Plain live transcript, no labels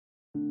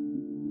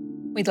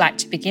We'd like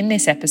to begin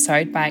this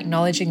episode by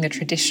acknowledging the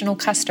traditional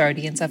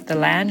custodians of the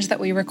land that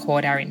we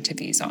record our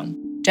interviews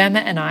on.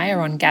 Dermot and I are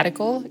on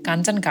Gadigal,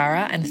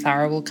 Gundungurra and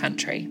Tharawal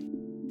country.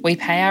 We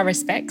pay our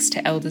respects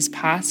to elders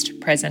past,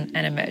 present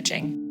and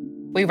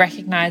emerging. We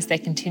recognise their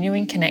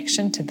continuing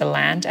connection to the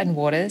land and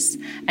waters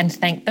and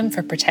thank them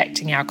for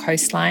protecting our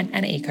coastline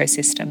and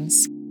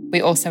ecosystems.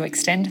 We also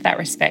extend that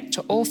respect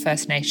to all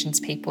First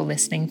Nations people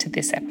listening to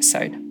this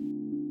episode.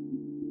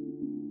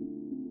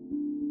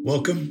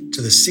 Welcome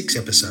to the 6th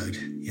episode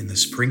in the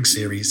spring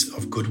series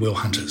of Goodwill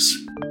Hunters,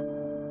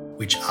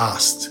 which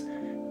asked,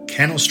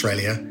 can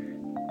Australia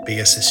be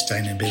a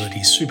sustainability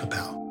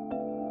superpower?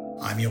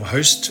 I'm your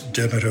host,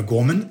 Dermot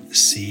O'Gorman,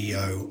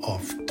 CEO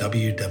of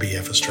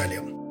WWF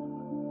Australia.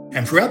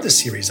 And throughout this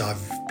series,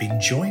 I've been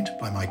joined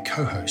by my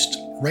co-host,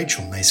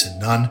 Rachel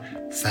Mason-Nunn,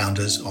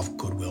 founders of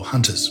Goodwill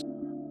Hunters.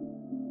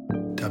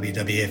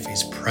 WWF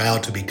is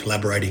proud to be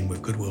collaborating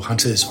with Goodwill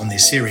Hunters on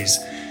this series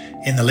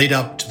in the lead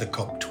up to the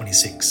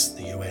COP26,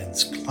 the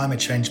UN's climate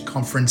change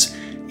conference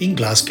in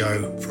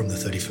Glasgow from the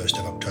 31st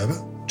of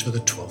October to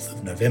the 12th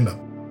of November.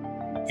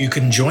 You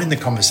can join the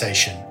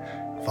conversation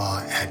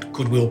via at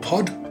Goodwill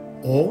Pod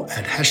or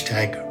at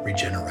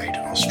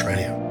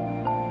 #RegenerateAustralia.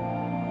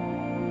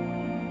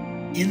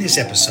 In this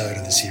episode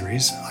of the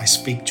series, I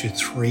speak to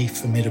 3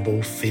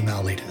 formidable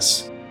female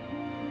leaders.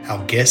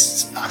 Our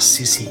guests are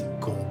Sissy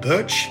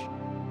Gore-Birch,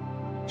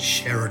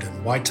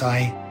 Sheridan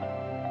Waitai,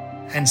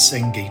 and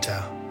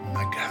Sangeeta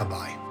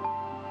Maghabai.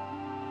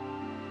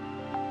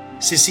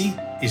 Sissy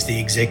is the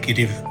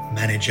Executive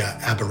Manager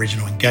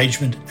Aboriginal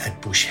Engagement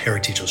at Bush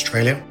Heritage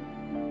Australia.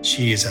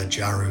 She is a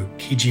Jaru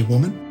Kiji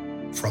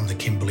woman from the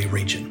Kimberley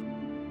region.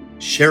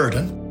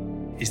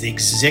 Sheridan is the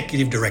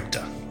Executive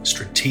Director,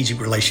 Strategic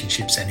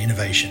Relationships and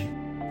Innovation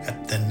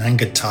at the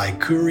Nangatai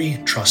Kuri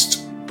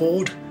Trust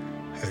Board.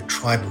 Her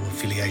tribal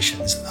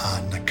affiliations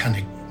are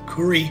Nakani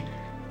Kuri,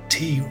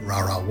 Te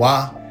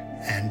Rarawa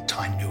and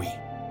Tainui.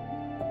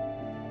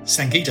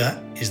 Sangeeta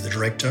is the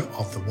Director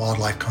of the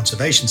Wildlife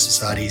Conservation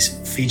Society's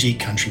Fiji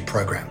Country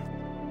Program.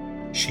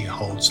 She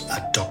holds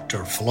a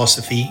Doctor of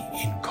Philosophy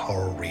in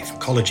Coral Reef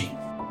Ecology.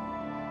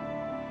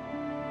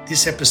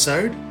 This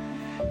episode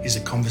is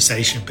a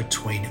conversation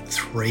between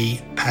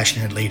 3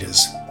 passionate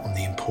leaders on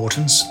the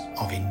importance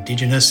of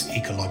Indigenous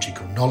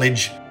ecological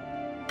knowledge,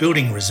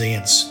 building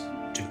resilience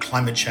to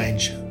climate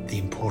change, the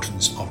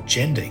importance of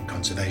gender in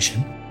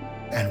conservation,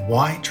 and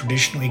why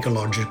traditional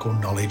ecological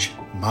knowledge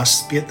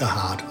must be at the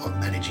heart of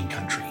managing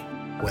country,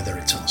 whether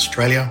it's in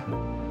Australia,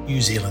 New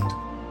Zealand,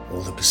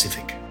 or the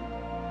Pacific.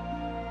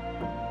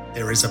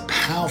 There is a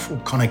powerful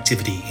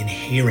connectivity in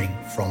hearing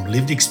from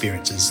lived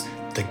experiences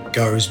that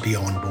goes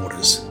beyond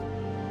borders.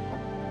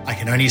 I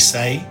can only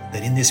say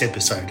that in this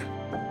episode,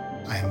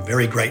 I am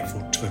very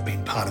grateful to have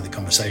been part of the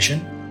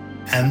conversation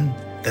and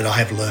that I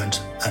have learned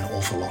an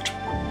awful lot.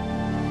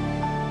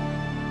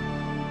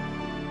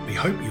 We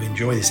hope you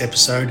enjoy this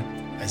episode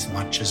as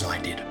much as I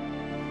did.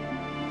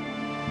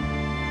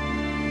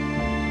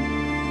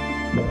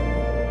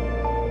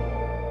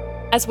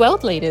 As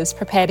world leaders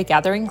prepare to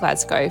gather in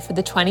Glasgow for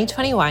the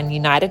 2021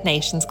 United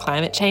Nations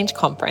Climate Change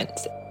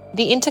Conference,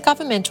 the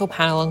Intergovernmental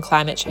Panel on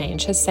Climate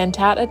Change has sent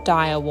out a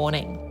dire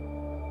warning.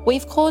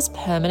 We've caused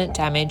permanent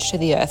damage to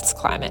the Earth's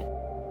climate.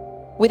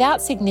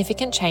 Without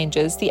significant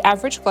changes, the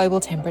average global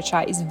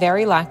temperature is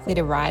very likely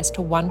to rise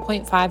to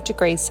 1.5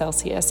 degrees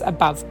Celsius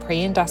above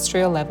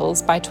pre-industrial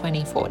levels by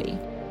 2040.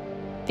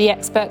 The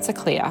experts are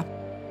clear.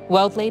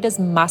 World leaders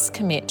must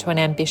commit to an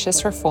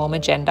ambitious reform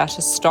agenda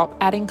to stop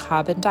adding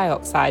carbon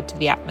dioxide to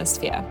the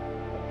atmosphere.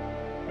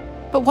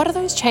 But what do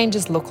those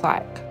changes look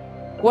like?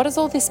 What does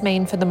all this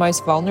mean for the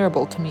most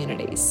vulnerable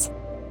communities?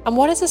 And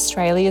what is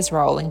Australia's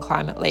role in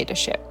climate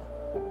leadership?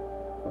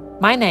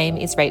 My name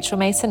is Rachel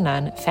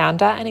Mason-Nunn,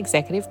 founder and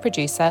executive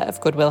producer of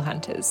Goodwill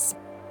Hunters.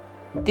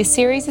 This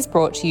series is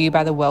brought to you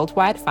by the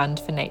Worldwide Fund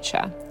for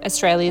Nature,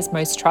 Australia's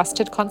most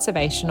trusted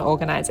conservation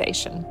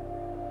organisation.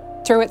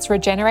 Through its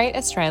Regenerate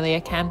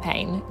Australia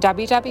campaign,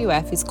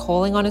 WWF is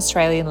calling on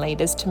Australian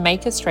leaders to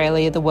make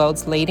Australia the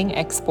world's leading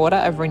exporter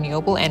of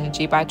renewable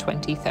energy by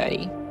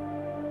 2030.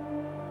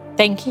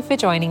 Thank you for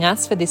joining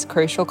us for this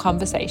crucial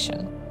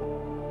conversation.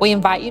 We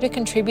invite you to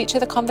contribute to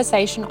the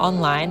conversation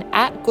online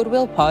at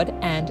Goodwill Pod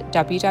and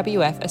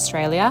WWF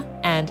Australia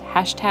and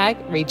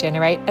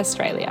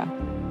 #RegenerateAustralia.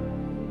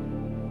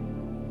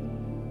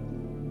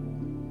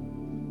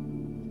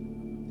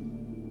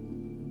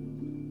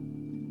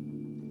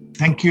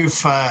 Thank you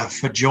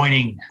for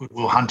joining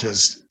Goodwill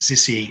Hunters,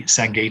 Sissy,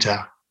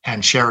 Sangeeta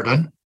and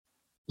Sheridan.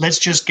 Let's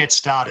just get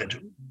started.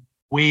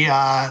 We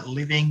are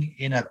living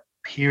in a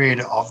period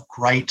of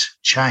great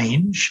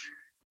change,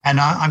 and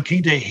I'm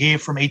keen to hear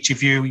from each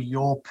of you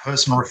your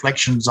personal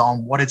reflections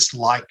on what it's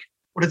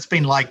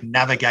been like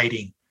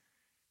navigating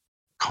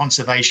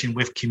conservation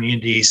with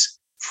communities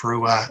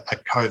through a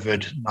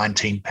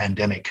COVID-19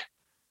 pandemic.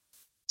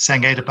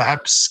 Sangeeta,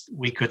 perhaps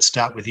we could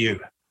start with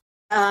you.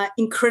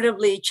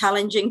 Incredibly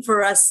challenging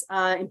for us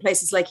in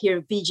places like here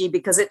in Fiji,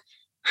 because it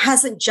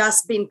hasn't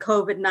just been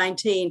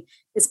COVID-19.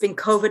 It's been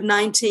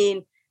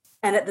COVID-19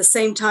 And at the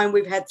same time,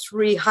 we've had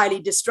 3 highly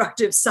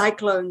destructive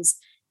cyclones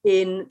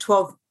in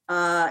 12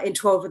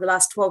 of the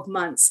last 12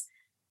 months.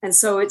 And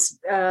so it's,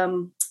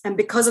 and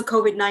because of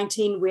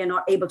COVID-19, we are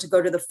not able to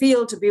go to the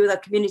field to be with our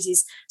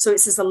communities. So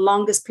it's just the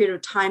longest period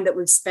of time that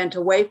we've spent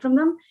away from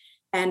them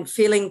and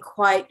feeling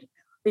quite,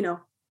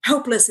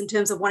 helpless in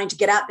terms of wanting to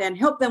get out there and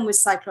help them with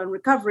cyclone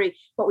recovery,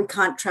 but we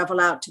can't travel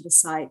out to the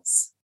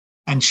sites.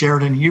 And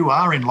Sheridan, you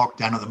are in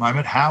lockdown at the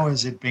moment. How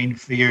has it been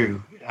for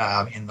you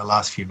in the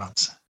last few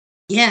months?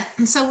 Yeah,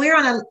 and so we're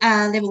on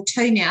a level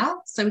 2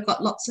 now, so we've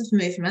got lots of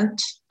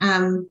movement,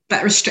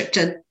 but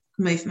restricted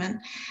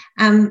movement.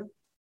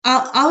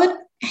 I would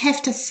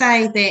have to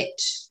say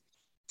that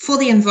for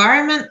the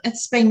environment,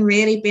 it's been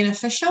really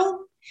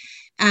beneficial,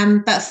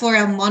 but for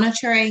our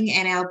monitoring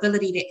and our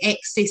ability to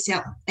access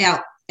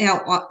our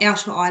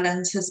outer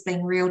islands has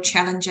been real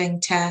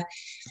challenging to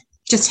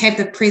just have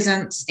the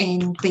presence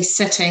and be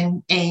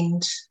sitting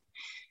and,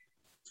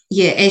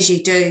 as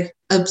you do,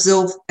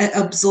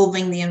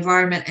 absorbing the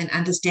environment and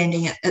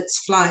understanding its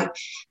flow.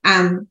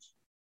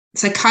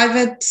 So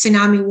COVID,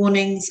 tsunami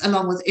warnings,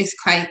 along with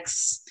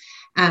earthquakes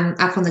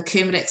up on the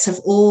Kermadec have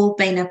all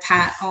been a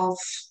part of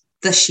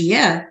this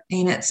year,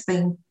 and it's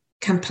been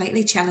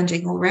completely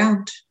challenging all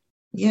round.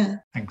 Yeah.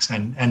 Thanks.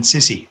 And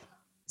Sissy?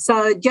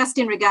 So just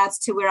in regards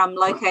to where I'm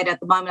located at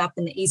the moment, up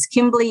in the East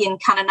Kimberley in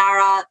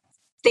Kununurra,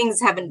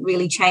 things haven't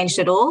really changed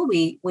at all.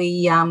 We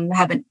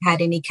haven't had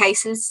any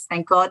cases,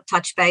 thank God,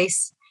 touch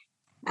base.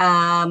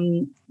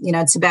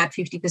 It's about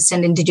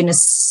 50%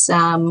 Indigenous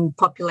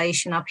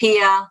population up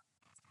here,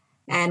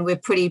 and we're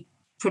pretty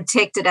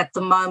protected at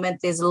the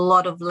moment. There's a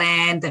lot of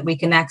land that we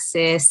can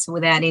access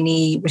without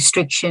any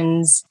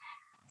restrictions,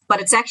 but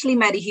it's actually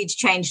made a huge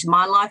change to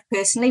my life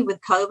personally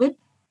with COVID.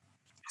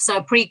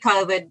 So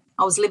pre-COVID,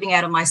 I was living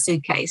out of my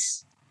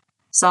suitcase.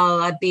 So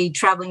I'd be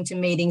travelling to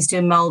meetings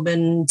to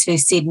Melbourne, to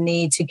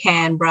Sydney, to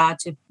Canberra,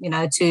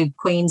 to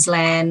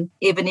Queensland,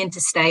 even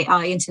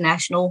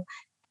international.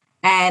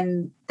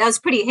 And that was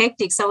pretty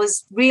hectic. So it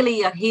was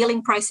really a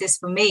healing process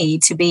for me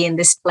to be in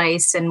this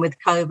place and with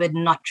COVID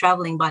and not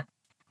travelling. But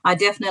I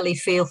definitely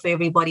feel for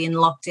everybody in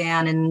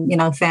lockdown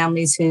and,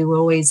 families who were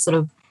always sort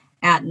of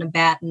out and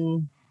about,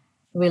 and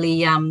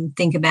really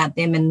think about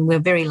them. And we're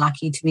very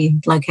lucky to be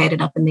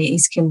located up in the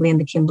East Kimberley and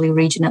the Kimberley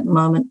region at the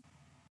moment.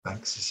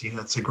 Thanks, Sissy.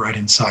 That's a great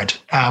insight.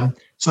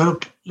 So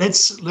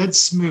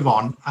let's move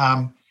on.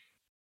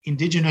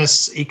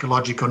 Indigenous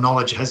ecological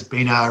knowledge has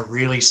been a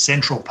really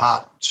central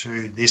part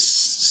to this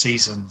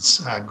season's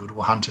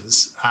Goodwill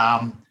Hunters,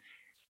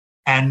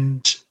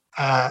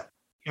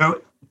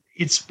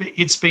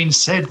 it's been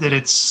said that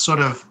it's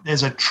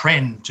there's a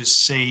trend to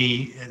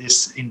see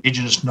this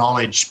Indigenous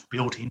knowledge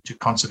built into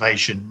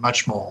conservation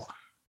much more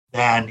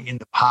than in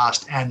the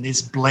past, and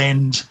this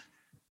blend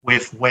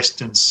with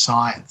Western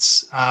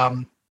science.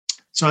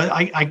 So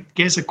I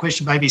guess a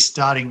question maybe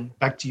starting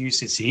back to you,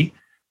 Sissy.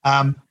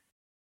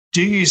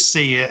 Do you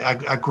see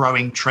a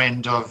growing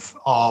trend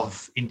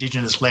of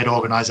Indigenous-led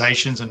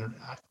organisations, and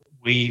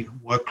we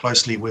work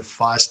closely with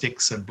Fire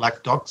Sticks and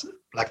Black Ducks,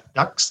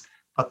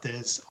 but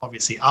there's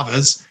obviously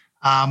others,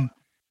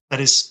 that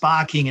is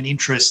sparking an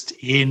interest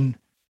in,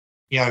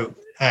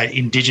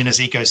 Indigenous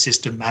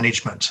ecosystem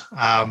management?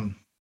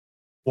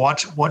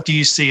 What do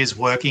you see as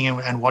working,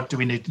 and what do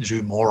we need to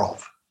do more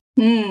of?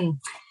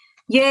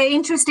 Yeah,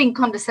 interesting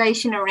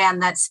conversation around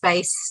that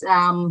space.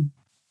 When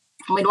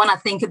I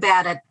think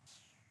about it,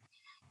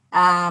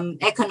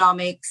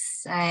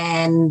 economics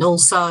and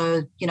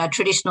also,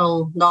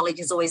 traditional knowledge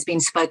has always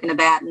been spoken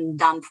about and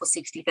done for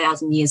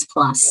 60,000 years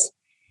plus.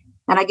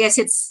 And I guess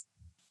it's,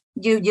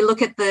 you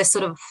look at the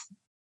sort of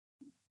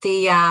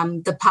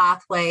the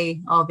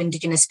pathway of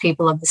Indigenous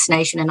people of this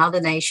nation and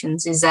other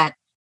nations is that,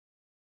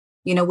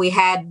 we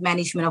had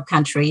management of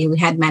country, we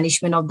had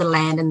management of the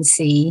land and the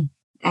sea,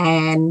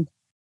 and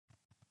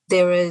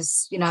there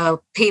is,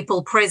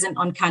 people present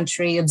on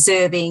country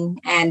observing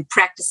and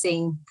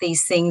practicing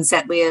these things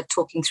that we're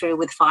talking through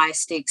with Fire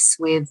Sticks,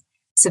 with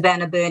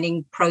savanna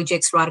burning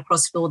projects right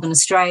across Northern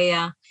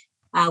Australia,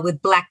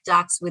 with Black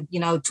Ducks, with,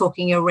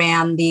 talking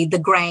around the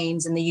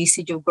grains and the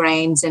usage of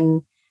grains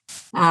and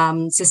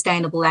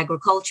sustainable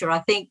agriculture. I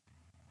think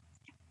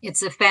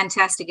it's a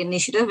fantastic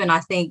initiative, and I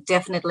think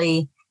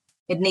definitely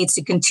it needs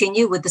to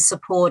continue with the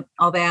support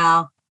of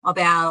our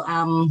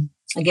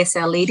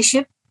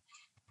leadership.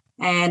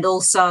 And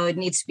also it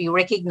needs to be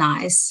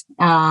recognised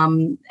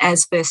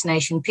as First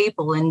Nation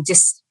people, and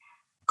just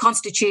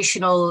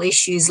constitutional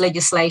issues,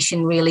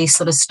 legislation really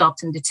sort of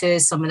stops and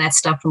deters some of that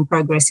stuff from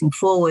progressing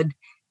forward.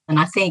 And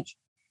I think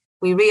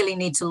we really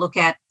need to look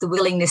at the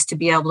willingness to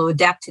be able to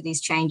adapt to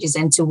these changes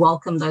and to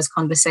welcome those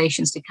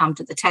conversations to come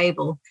to the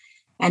table.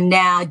 And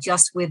now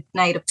just with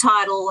native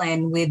title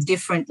and with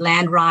different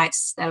land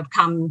rights that have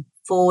come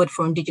forward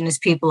for Indigenous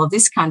people of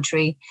this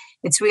country,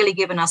 it's really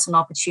given us an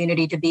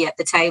opportunity to be at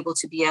the table,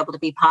 to be able to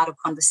be part of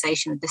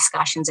conversation,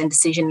 discussions and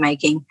decision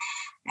making.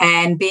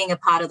 And being a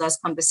part of those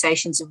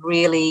conversations have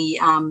really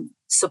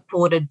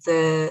supported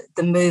the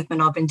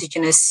movement of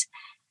Indigenous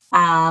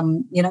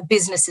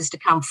businesses to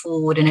come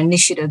forward and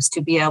initiatives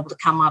to be able to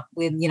come up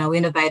with,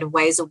 innovative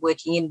ways of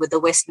working in with the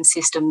Western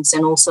systems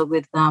and also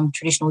with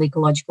traditional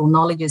ecological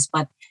knowledges.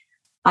 But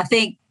I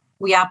think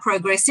we are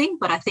progressing,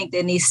 but I think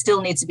there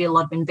still needs to be a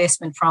lot of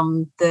investment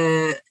from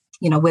the,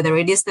 whether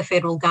it is the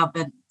federal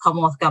government,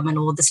 Commonwealth government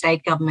or the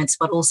state governments,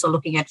 but also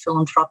looking at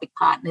philanthropic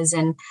partners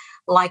and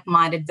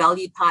like-minded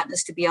valued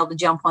partners to be able to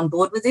jump on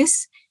board with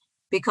this,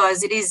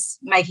 because it is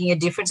making a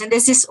difference. And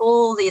there's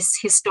all these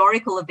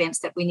historical events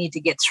that we need to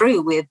get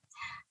through with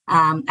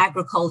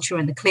agriculture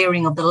and the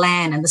clearing of the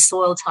land and the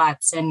soil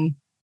types and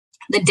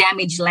the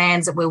damaged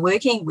lands that we're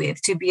working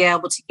with to be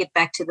able to get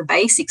back to the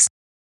basics.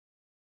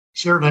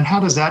 Sheridan, how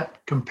does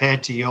that compare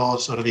to your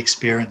sort of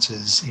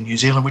experiences in New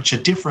Zealand, which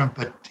are different,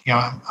 but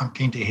I'm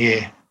keen to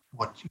hear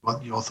what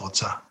your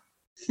thoughts are.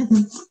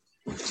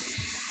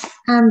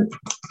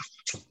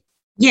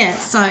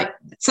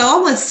 So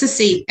I'm with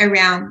Sissy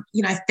around,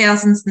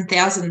 thousands and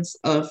thousands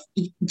of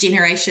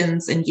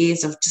generations and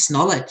years of just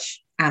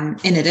knowledge, and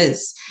it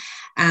is.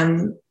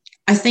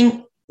 I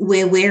think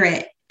where we're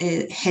at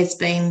has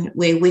been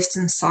where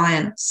Western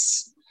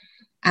science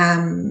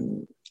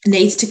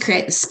needs to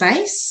create the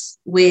space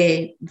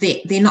where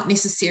they're not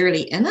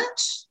necessarily in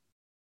it.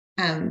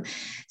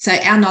 So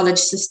our knowledge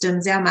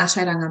systems, our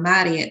Mātauranga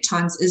Māori at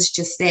times is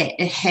just that.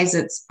 It has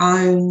its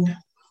own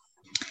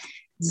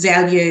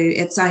value,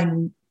 its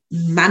own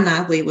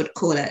mana, we would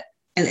call it,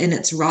 in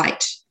its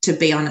right to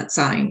be on its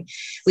own.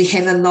 We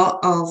have a lot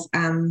of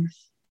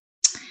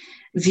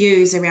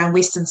views around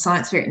Western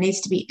science where it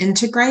needs to be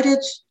integrated,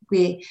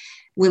 where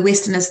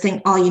Westerners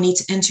think, you need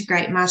to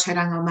integrate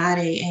Mātauranga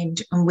Māori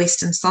and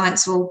Western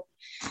science. Well,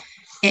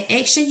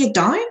 actually you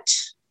don't.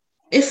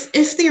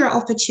 If there are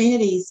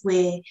opportunities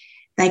where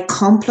they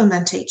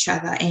complement each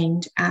other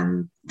and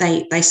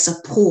they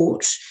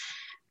support,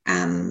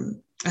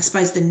 I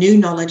suppose, the new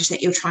knowledge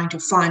that you're trying to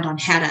find on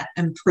how to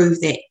improve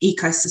that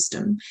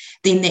ecosystem,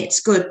 then that's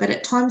good. But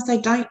at times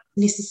they don't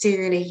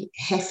necessarily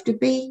have to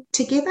be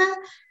together.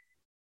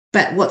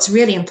 But what's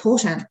really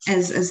important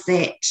is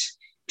that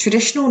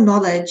traditional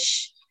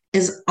knowledge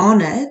is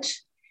honoured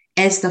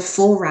as the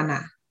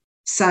forerunner.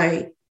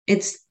 So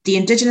it's the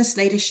Indigenous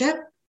leadership,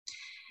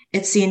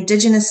 it's the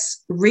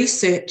Indigenous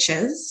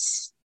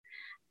researchers,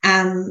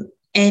 and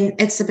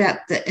it's about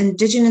the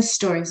Indigenous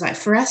stories. Like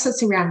for us,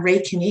 it's around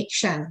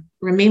reconnection,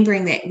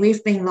 remembering that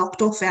we've been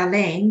locked off our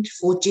land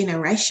for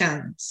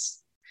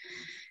generations,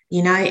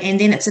 and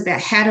then it's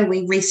about how do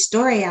we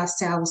restore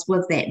ourselves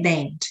with that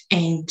land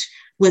and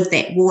with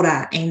that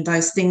water and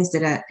those things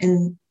that are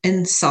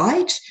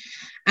inside,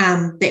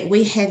 that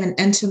we have an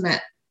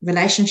intimate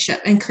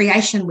relationship. In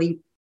creation,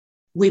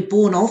 we're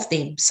born of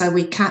them, so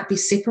we can't be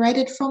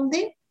separated from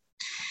them.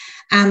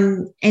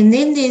 And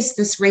then there's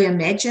this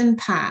reimagine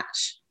part,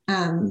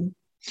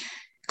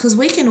 because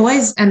we can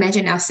always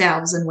imagine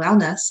ourselves in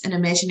wellness and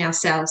imagine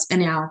ourselves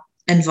in our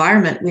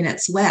environment when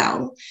it's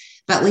well,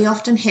 but we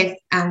often have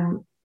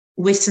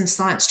Western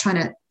science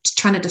trying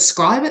to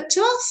describe it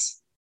to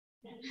us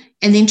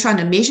and then trying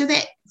to measure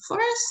that for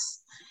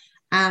us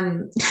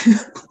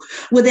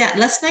without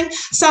listening.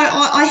 So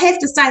I have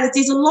to say that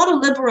there's a lot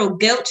of liberal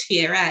guilt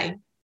here,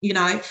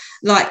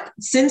 like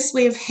since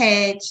we've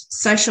had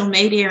social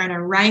media and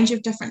a range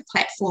of different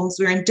platforms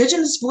where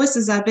Indigenous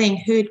voices are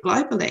being heard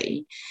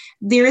globally,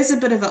 there is a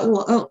bit of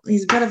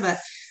there's a bit of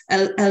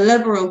a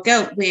liberal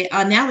guilt where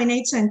now we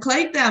need to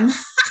include them.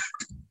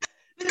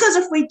 Because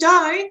if we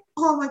don't,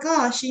 oh my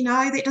gosh,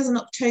 that doesn't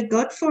look too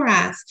good for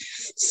us.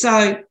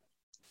 So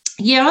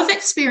yeah, I've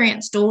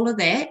experienced all of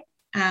that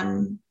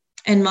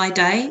in my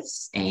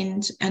days,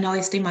 and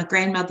obviously my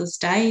grandmother's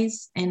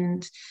days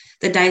and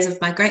the days of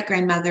my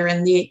great-grandmother,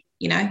 and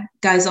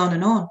goes on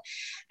and on.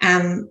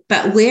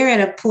 But we're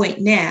at a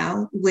point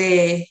now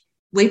where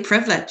we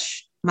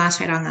privilege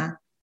Mātauranga,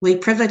 we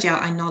privilege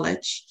our own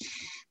knowledge,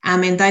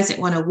 and those that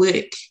want to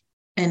work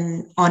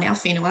on our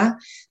whenua,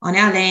 on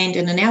our land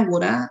and in our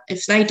water,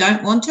 if they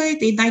don't want to,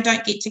 then they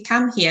don't get to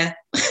come here.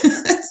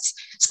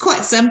 It's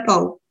quite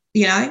simple,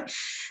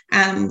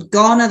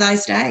 Gone are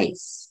those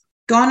days.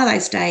 Gone are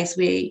those days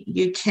where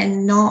you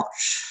cannot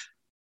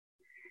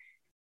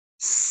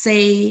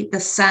see the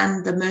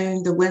sun, the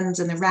moon, the winds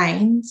and the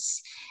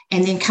rains,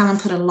 and then come and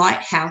put a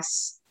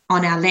lighthouse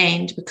on our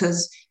land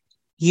because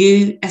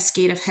you are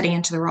scared of hitting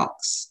into the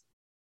rocks.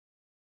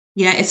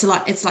 It's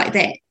like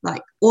that.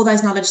 Like all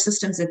those knowledge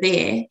systems are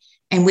there,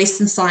 and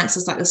Western science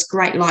is like this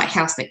great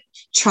lighthouse that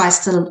tries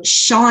to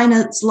shine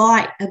its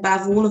light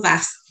above all of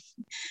us.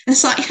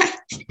 It's like,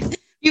 if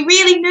you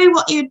really knew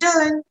what you're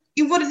doing,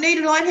 you wouldn't need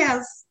a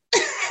lighthouse.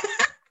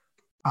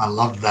 I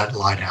love that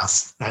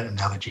lighthouse, that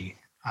analogy.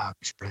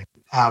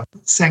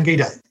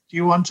 Sangeeta, do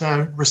you want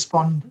to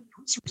respond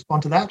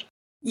to that?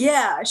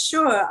 Yeah,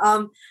 sure.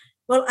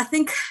 Well, I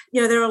think,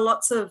 there are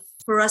lots of,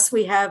 for us,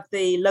 we have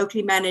the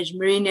locally managed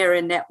marine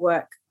area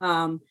network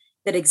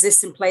that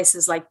exists in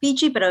places like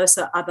Fiji, but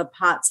also other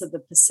parts of the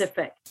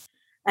Pacific.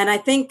 And I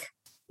think,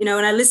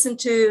 when I listen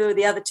to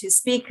the other two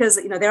speakers,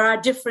 there are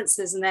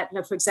differences in that.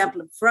 For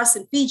example, for us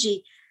in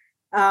Fiji,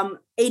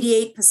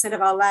 88%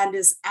 of our land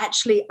is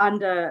actually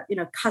under,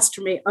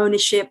 customary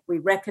ownership. We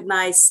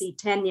recognize sea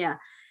tenure.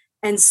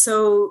 And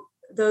so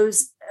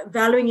those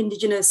valuing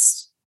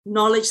Indigenous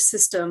knowledge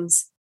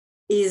systems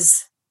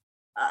is,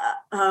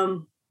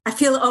 I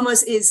feel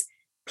almost is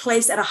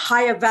placed at a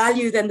higher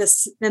value than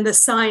the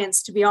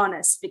science, to be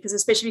honest, because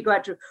especially if you go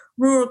out to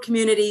rural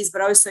communities,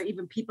 but also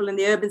even people in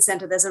the urban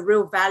center, there's a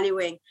real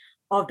valuing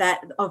of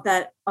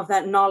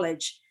that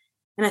knowledge.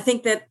 And I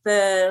think that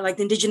the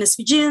Indigenous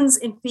Fijians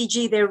in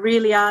Fiji, they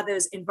really are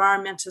those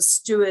environmental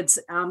stewards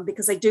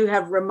because they do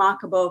have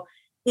remarkable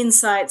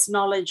insights,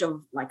 knowledge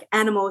of like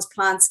animals,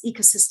 plants,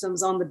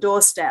 ecosystems on the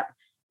doorstep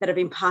that have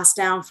been passed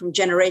down from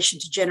generation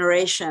to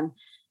generation.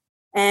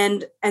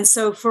 And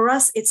so for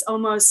us, it's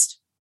almost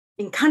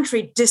in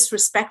country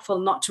disrespectful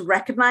not to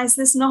recognize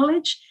this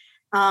knowledge.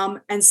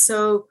 And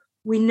so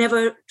we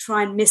never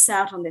try and miss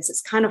out on this.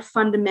 It's kind of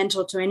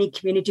fundamental to any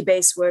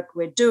community-based work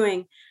we're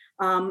doing.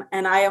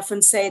 And I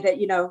often say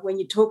that, when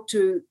you talk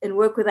to and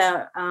work with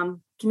our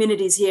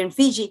communities here in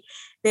Fiji,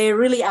 they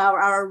really are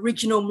our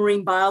original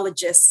marine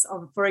biologists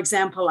of, for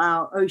example,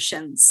 our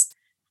oceans.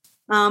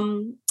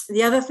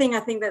 The other thing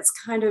I think that's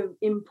kind of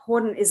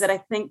important is that I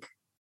think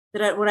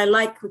that what I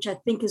like, which I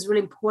think is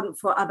really important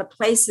for other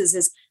places,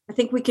 is I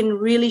think we can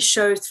really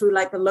show through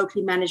like the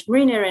locally managed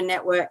marine area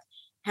network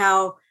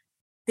how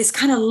this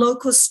kind of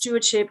local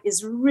stewardship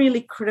is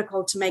really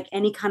critical to make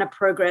any kind of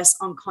progress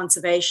on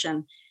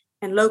conservation.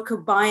 And local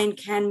buy-in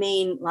can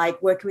mean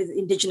like working with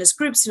Indigenous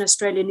groups in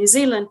Australia, New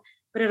Zealand,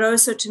 but it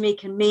also to me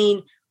can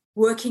mean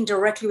working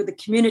directly with the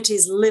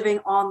communities living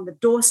on the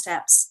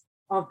doorsteps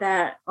of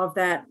that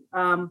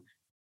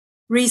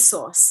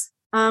resource.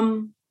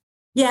 And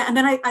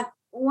then I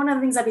one of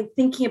the things I've been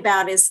thinking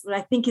about is what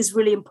I think is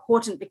really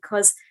important,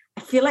 because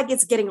I feel like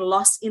it's getting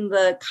lost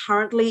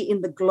currently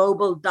in the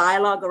global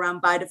dialogue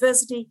around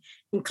biodiversity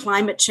and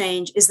climate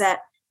change, is that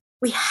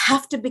we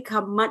have to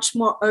become much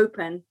more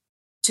open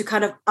to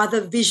kind of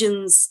other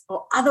visions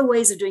or other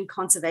ways of doing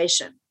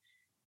conservation.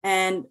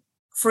 And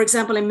for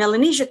example, in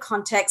Melanesia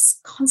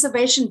context,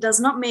 conservation does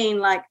not mean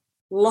like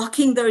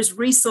locking those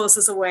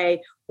resources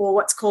away or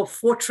what's called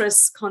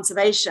fortress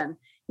conservation.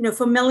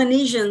 For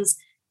Melanesians,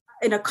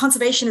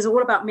 conservation is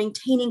all about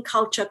maintaining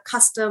culture,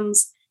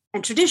 customs,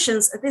 and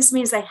traditions. This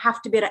means they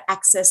have to be able to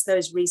access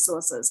those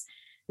resources.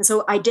 And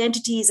so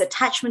identities,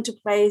 attachment to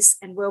place,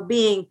 and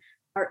well-being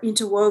are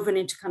interwoven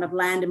into kind of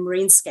land and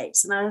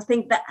marinescapes. And I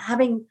think that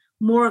having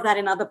more of that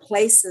in other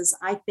places,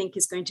 I think,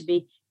 is going to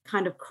be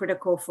kind of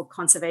critical for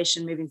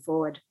conservation moving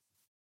forward.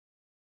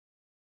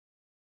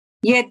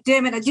 Yeah,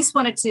 Dermot, I just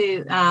wanted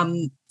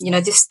to,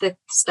 just the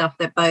stuff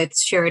that both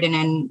Sheridan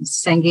and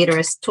Sangeeta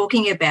are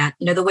talking about,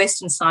 the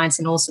Western science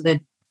and also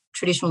the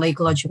traditional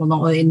ecological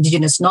knowledge,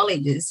 Indigenous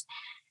knowledges,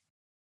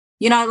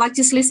 like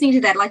just listening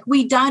to that, like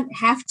we don't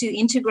have to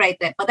integrate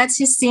that, but that's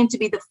just seemed to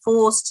be the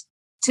forced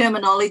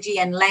terminology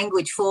and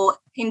language for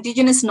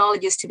Indigenous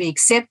knowledges to be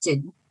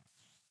accepted.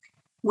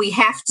 We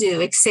have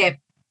to accept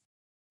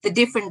the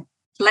different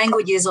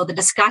languages or the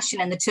discussion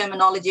and the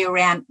terminology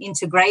around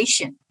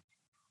integration.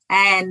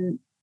 And,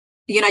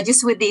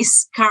 just with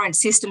these current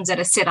systems that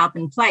are set up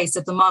in place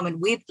at the moment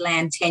with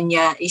land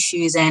tenure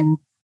issues and,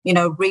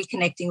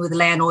 reconnecting with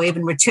land or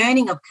even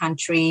returning of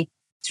country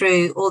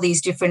through all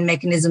these different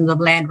mechanisms of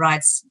land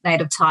rights,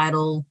 native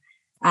title,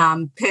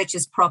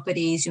 purchase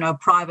properties,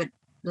 private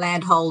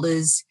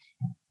landholders,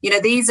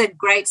 these are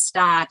great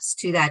starts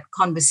to that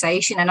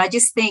conversation. And I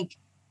just think,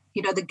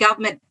 the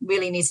government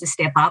really needs to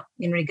step up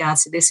in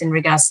regards to this, in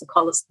regards to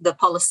the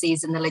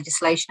policies and the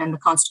legislation and the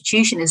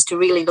constitution, is to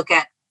really look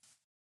at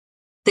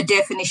the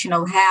definition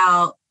of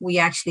how we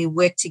actually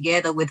work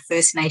together with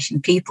First Nation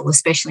people,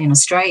 especially in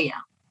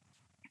Australia,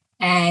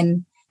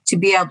 and to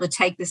be able to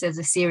take this as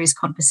a serious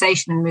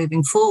conversation and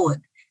moving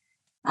forward.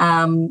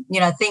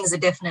 Things are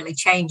definitely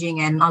changing,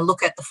 and I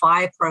look at the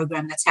fire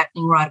program that's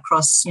happening right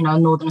across,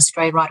 Northern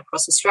Australia, right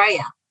across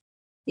Australia,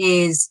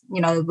 is,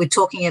 we're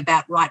talking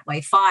about right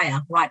way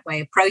fire, right way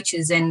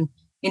approaches, and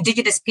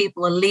Indigenous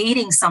people are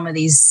leading some of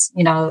these,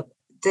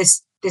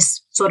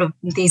 this sort of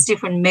these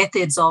different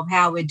methods of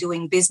how we're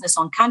doing business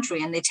on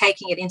country, and they're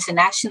taking it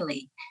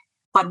internationally.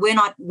 But we're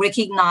not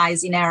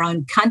recognised in our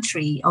own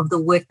country of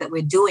the work that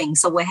we're doing.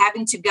 So we're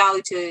having to go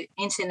to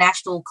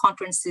international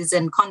conferences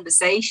and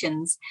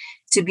conversations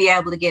to be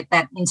able to get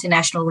that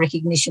international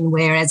recognition,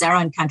 whereas our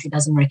own country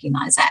doesn't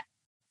recognise that,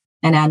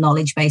 and our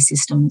knowledge-based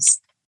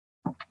systems.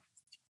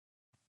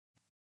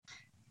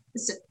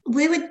 So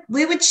we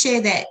would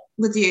share that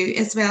with you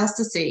as well,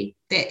 Sissy,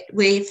 that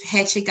we've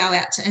had to go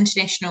out to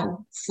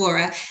international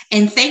fora,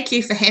 and thank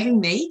you for having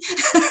me,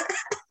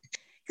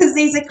 because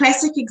these are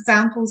classic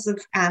examples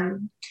of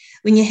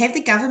when you have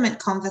the government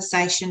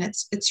conversation,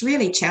 it's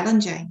really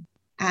challenging.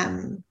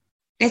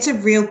 That's a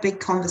real big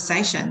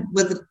conversation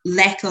with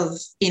lack of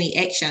any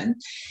action.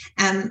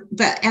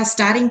 But our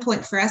starting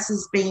point for us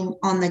has been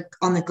on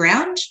the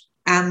ground,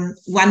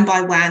 one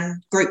by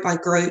one, group by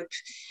group,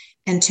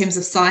 in terms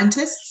of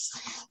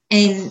scientists.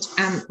 And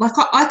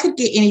I could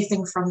get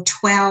anything from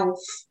 12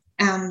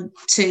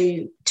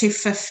 to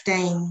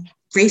 15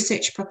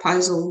 research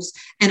proposals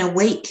in a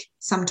week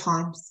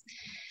sometimes.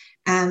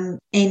 And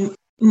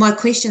my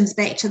questions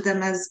back to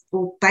them is,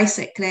 well,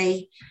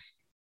 basically,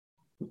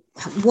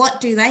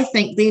 what do they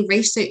think their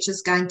research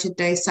is going to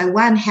do? So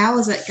one, how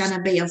is it going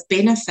to be of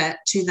benefit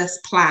to this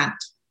plant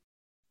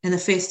in the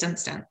first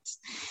instance?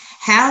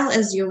 How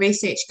is your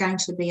research going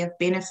to be of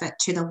benefit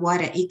to the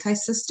wider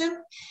ecosystem?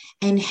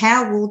 And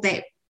how will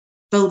that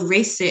build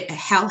research,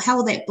 how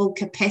will that build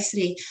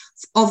capacity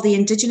of the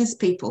Indigenous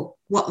people?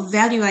 What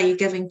value are you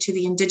giving to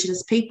the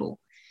Indigenous people?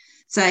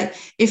 So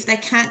if they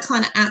can't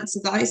kind of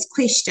answer those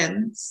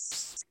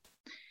questions,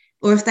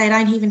 or if they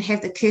don't even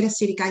have the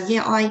courtesy to go,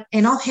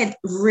 I've had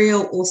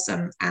real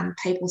awesome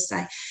people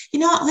say,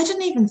 I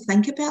didn't even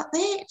think about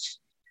that.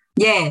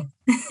 Yeah.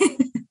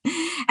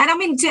 And I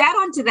mean, to add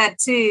on to that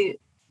too,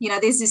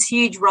 there's this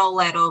huge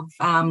rollout of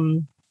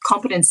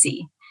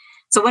competency.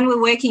 So when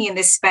we're working in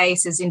this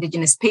space as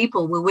Indigenous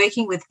people, we're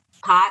working with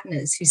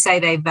partners who say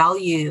they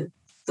value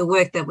the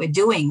work that we're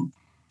doing,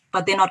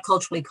 but they're not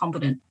culturally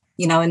competent,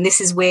 and this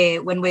is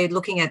where, when we're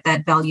looking at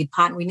that valued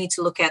partner, we need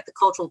to look at the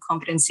cultural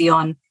competency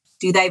on,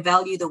 do they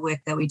value the work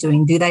that we're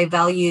doing? Do they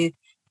value,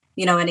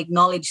 and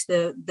acknowledge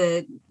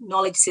the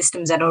knowledge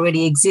systems that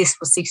already exist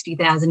for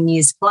 60,000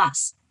 years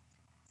plus?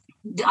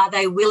 Are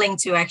they willing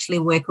to actually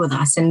work with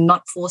us and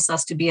not force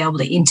us to be able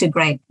to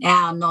integrate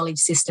our knowledge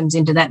systems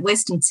into that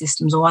Western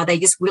systems? Or are they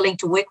just willing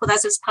to work with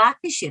us as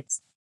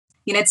partnerships?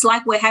 It's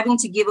like we're having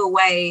to give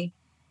away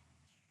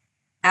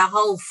our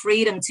whole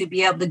freedom to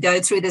be able to go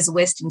through this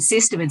Western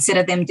system instead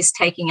of them just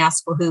taking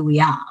us for who we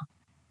are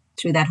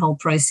through that whole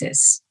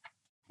process.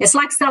 It's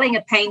like selling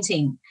a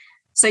painting.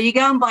 So you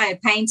go and buy a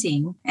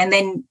painting, and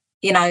then,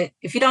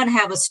 if you don't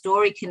have a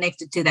story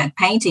connected to that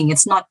painting, it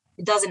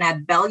doesn't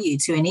add value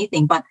to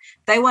anything. But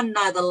they want to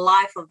know the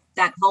life of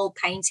that whole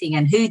painting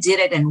and who did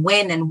it and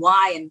when and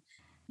why. And,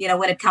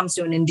 when it comes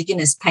to an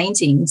Indigenous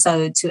painting,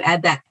 so to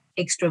add that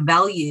extra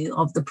value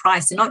of the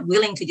price, they're not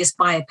willing to just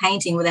buy a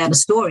painting without a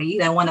story.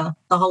 They want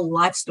the whole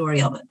life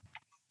story of it.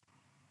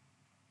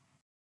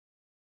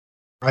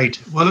 Right.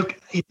 Well, look,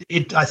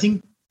 I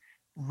think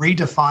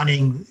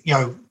redefining,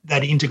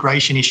 that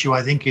integration issue,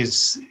 I think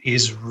is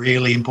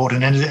really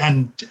important.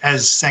 And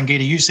as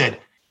Sangeeta, you said,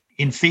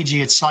 in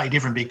Fiji, it's slightly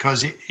different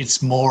because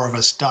it's more of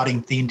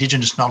the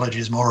Indigenous knowledge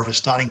is more of a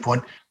starting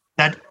point.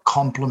 That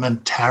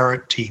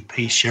complementarity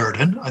piece,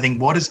 Sheridan, I think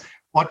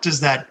what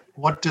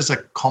does a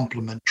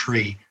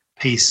complementary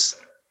piece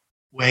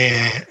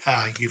where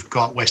you've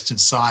got Western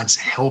science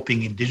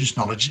helping Indigenous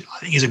knowledge, I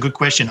think is a good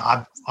question.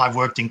 I've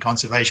worked in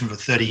conservation for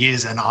 30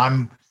 years, and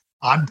I'm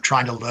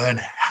trying to learn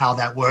how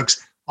that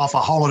works off a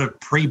whole lot of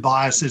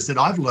pre-biases that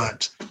I've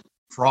learnt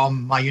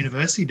from my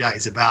university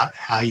days about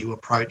how you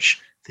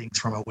approach things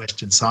from a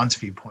Western science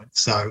viewpoint.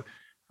 So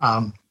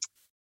I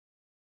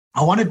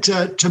wanted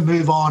to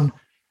move on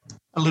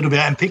a little bit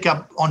and pick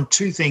up on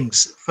two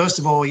things. First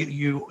of all,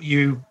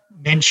 you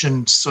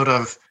mentioned sort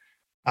of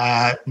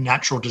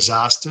natural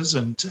disasters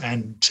and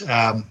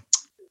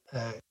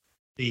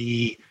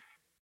the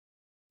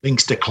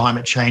links to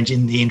climate change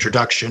in the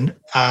introduction.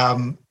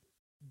 And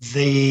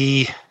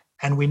we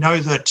know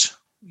that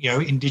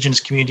Indigenous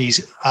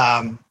communities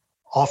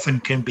often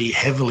can be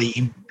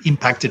heavily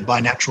impacted by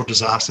natural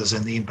disasters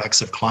and the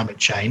impacts of climate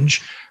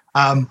change.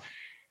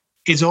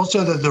 It's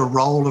also the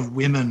role of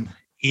women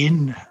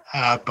in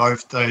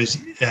both those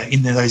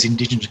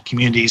Indigenous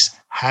communities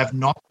have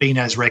not been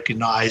as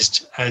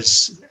recognised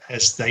as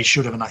they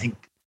should have. And I think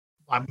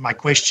my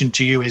question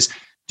to you is,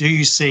 do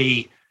you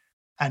see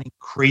an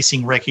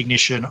increasing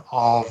recognition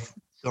of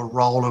the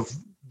role of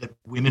that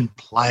women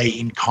play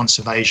in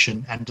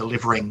conservation and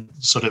delivering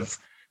sort of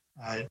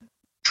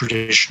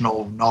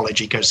traditional knowledge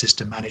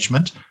ecosystem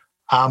management?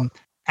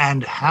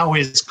 And how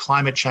is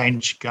climate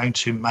change going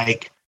to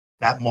make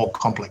that more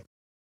complex?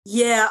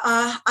 Yeah,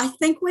 I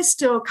think we're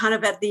still kind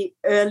of at the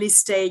early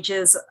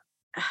stages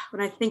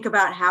when I think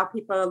about how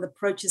people, the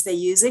approaches they're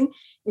using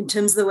in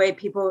terms of the way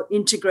people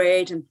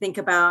integrate and think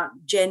about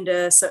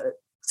gender,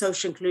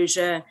 social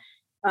inclusion,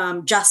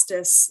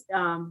 justice,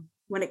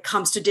 when it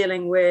comes to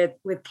dealing with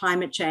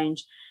climate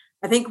change.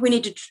 I think we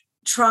need to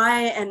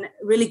try and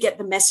really get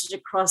the message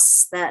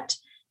across that,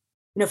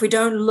 if we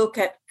don't look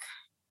at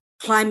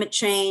climate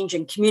change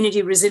and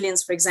community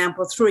resilience, for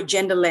example, through a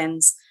gender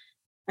lens,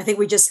 I think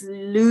we just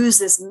lose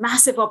this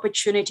massive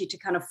opportunity to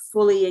kind of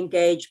fully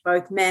engage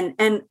both men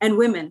and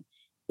women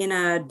in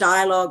a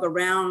dialogue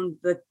around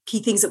the key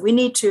things that we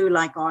need to,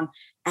 like on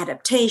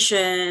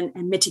adaptation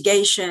and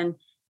mitigation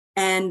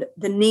and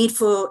the need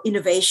for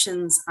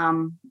innovations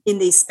in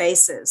these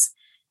spaces.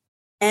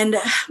 And,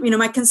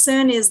 my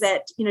concern is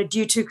that,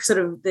 due to sort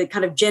of the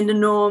kind of gender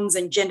norms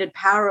and gendered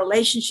power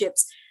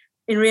relationships,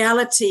 in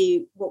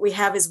reality, what we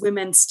have is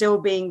women still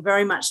being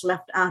very much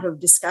left out of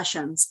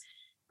discussions.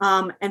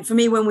 And for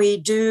me, when we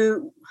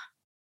do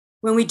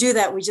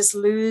that, we just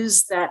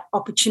lose that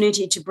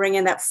opportunity to bring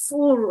in that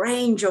full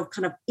range of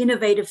kind of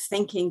innovative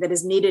thinking that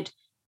is needed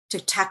to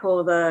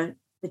tackle the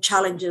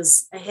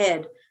challenges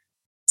ahead.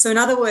 So in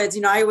other words,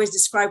 I always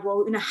describe,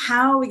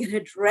 how are we going to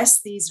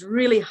address these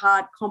really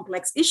hard,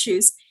 complex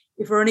issues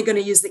if we're only going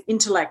to use the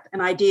intellect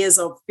and ideas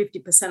of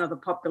 50% of the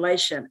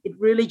population, it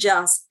really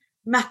just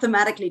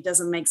mathematically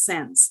doesn't make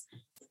sense.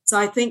 So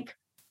I think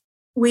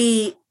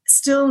we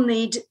still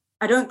need,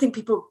 I don't think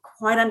people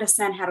quite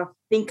understand how to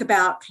think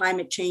about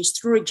climate change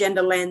through a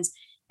gender lens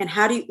and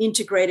how do you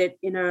integrate it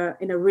in a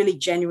really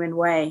genuine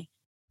way.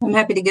 I'm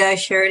happy to go,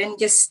 Sheridan.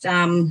 Just,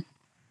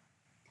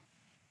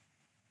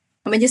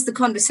 just the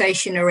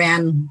conversation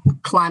around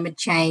climate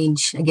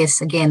change, I guess,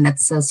 again,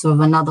 that's a sort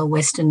of another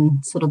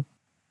Western sort of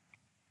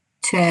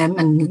term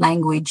and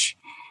language.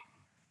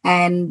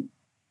 And,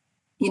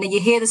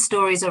 you hear the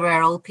stories of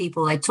our old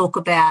people. They talk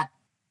about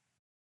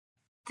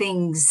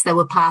things that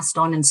were passed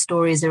on and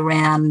stories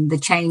around the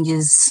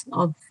changes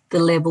of the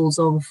levels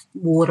of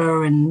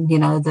water and,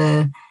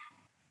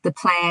 the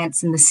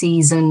plants and the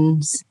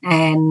seasons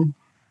and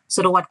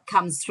sort of what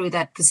comes through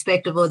that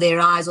perspective or their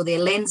eyes or their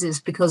lenses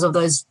because of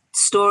those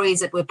stories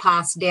that were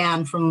passed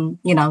down from,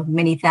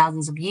 many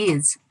thousands of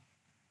years.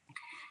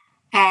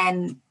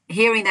 And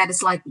hearing that,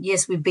 it's like,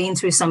 yes, we've been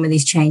through some of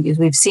these changes.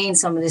 We've seen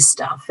some of this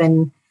stuff.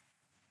 And,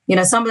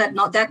 some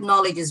of that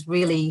knowledge is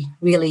really,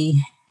 really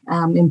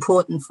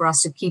important for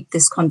us to keep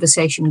this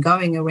conversation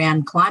going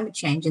around climate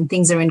change. And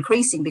things are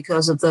increasing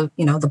because of the,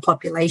 the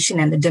population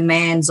and the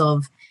demands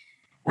of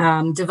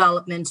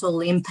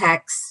developmental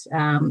impacts,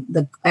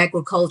 the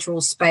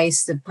agricultural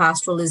space, the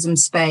pastoralism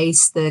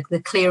space,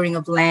 the clearing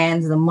of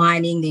land, the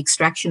mining, the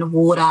extraction of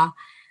water.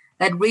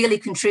 That really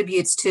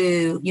contributes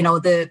to,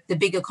 the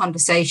bigger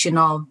conversation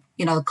of,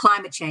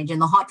 climate change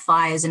and the hot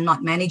fires and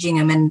not managing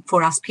them, and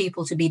for us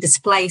people to be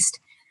displaced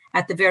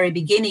at the very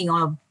beginning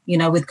of,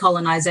 with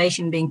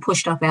colonization being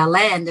pushed off our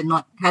land and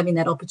not having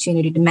that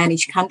opportunity to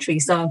manage country.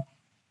 So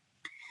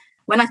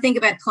when I think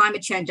about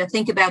climate change, I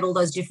think about all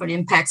those different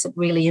impacts that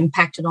really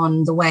impacted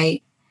on the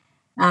way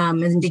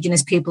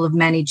Indigenous people have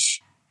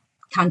managed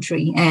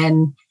country,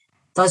 and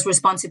those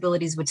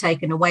responsibilities were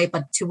taken away.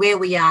 But to where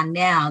we are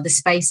now, the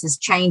space is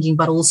changing,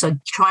 but also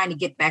trying to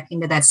get back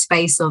into that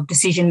space of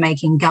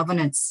decision-making,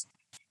 governance,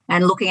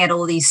 and looking at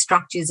all these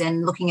structures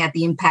and looking at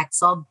the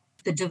impacts of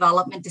the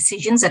development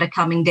decisions that are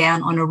coming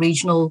down on a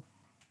regional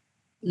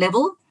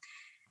level.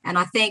 And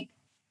I think,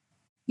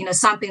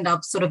 something that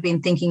I've sort of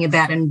been thinking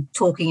about and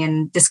talking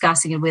and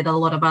discussing it with a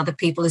lot of other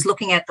people is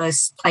looking at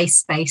those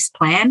place-based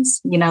plans.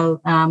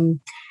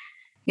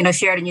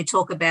 Sheridan, you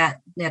talk about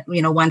that,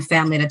 one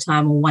family at a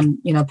time or one,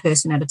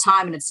 person at a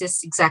time. And it's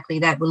just exactly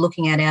that. We're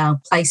looking at our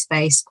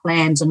place-based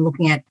plans and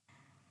looking at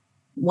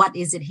what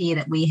is it here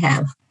that we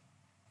have?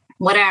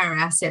 What are our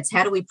assets?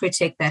 How do we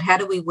protect that? How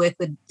do we work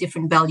with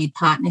different valued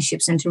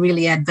partnerships and to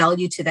really add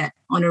value to that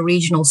on a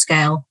regional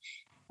scale?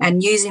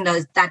 And using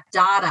that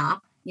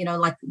data,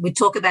 like we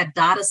talk about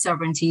data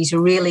sovereignty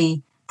to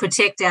really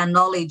protect our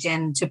knowledge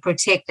and to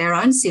protect our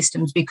own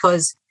systems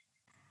because,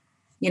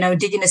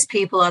 Indigenous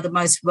people are the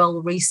most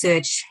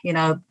well-researched,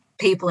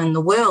 people in the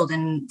world.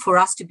 And for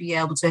us to be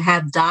able to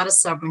have data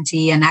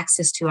sovereignty and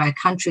access to our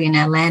country and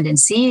our land and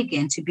sea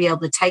again, to be able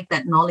to take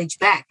that knowledge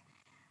back,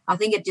 I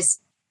think it just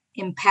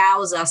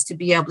empowers us to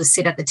be able to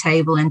sit at the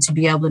table and to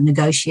be able to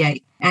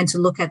negotiate and to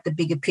look at the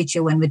bigger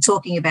picture. When we're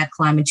talking about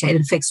climate change,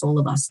 it affects all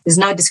of us. There's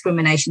no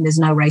discrimination, there's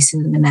no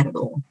racism in that at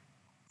all.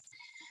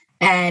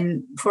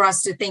 And for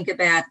us to think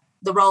about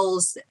the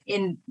roles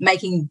in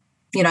making,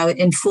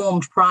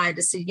 informed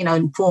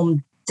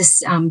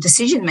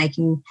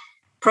decision-making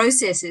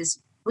processes,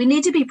 we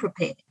need to be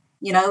prepared.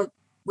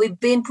 We've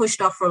been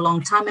pushed off for a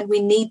long time and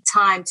we need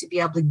time to be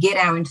able to get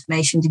our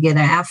information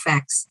together, our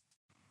facts,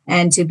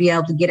 and to be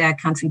able to get our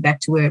country back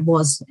to where it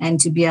was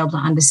and to be able to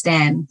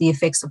understand the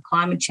effects of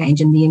climate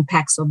change and the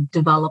impacts of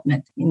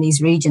development in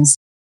these regions.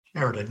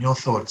 Sheridan, your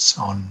thoughts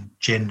on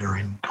gender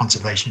in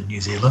conservation in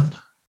New Zealand?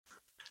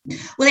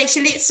 Well,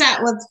 actually, let's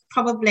start with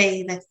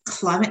probably the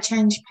climate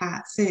change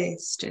part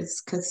first,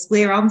 is because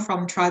where I'm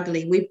from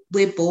tribally,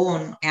 we're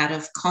born out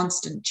of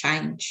constant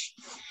change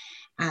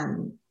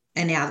in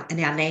our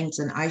lands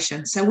and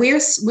ocean. So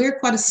we're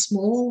quite a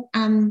small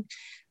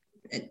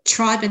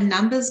tribe in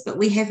numbers, but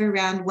we have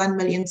around 1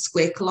 million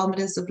square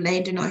kilometres of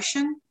land and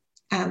ocean.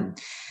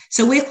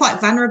 So we're quite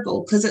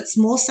vulnerable because it's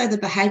more so the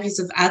behaviours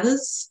of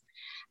others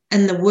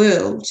in the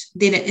world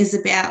than it is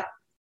about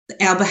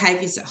our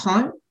behaviours at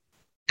home.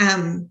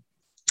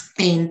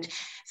 And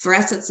for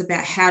us, it's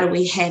about how do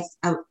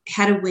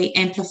we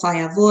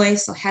amplify our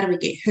voice, or how do we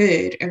get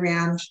heard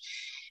around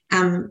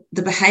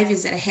the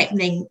behaviours that are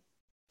happening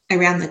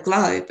around the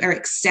globe are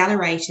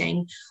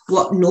accelerating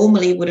what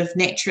normally would have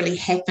naturally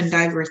happened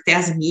over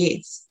 1,000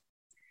 years.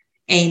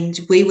 And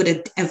we would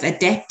have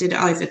adapted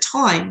over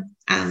time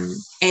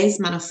as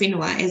mana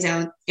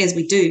whenua, as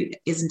we do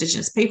as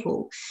Indigenous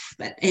people.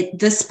 But at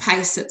this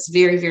pace, it's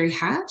very, very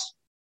hard.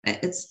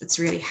 It's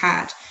really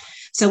hard.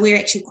 So we're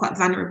actually quite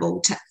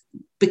vulnerable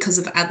because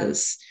of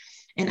others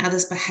and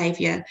others'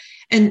 behaviour.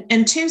 And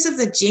in terms of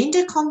the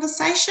gender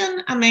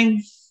conversation, I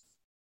mean,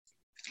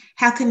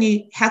 how can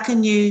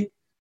you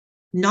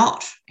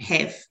not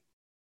have,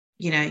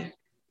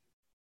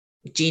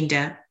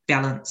 gender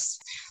balance?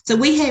 So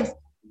we have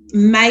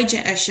major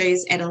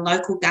issues at a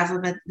local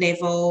government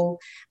level,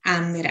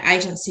 at an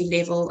agency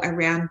level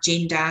around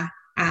gender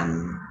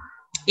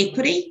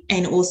equity,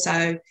 and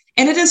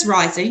it is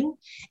rising.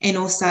 And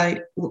also,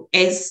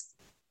 as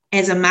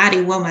a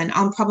Māori woman,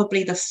 I'm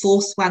probably the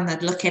fourth one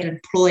they'd look at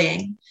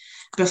employing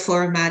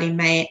before a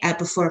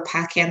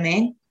Pākehā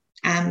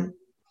man.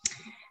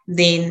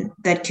 Then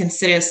they'd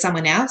consider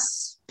someone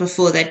else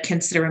before they'd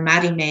consider a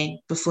Māori man,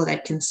 before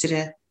they'd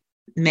consider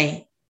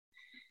me.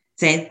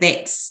 So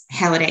that's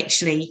how it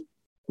actually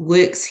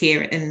works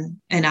here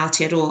in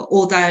Aotearoa,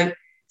 although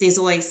there's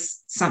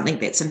always something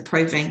that's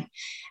improving.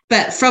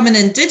 But from an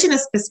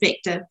Indigenous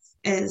perspective,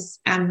 is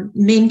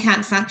men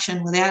can't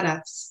function without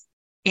us,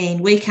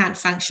 and we can't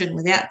function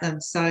without them.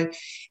 So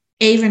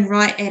even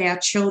right at our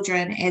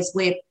children, as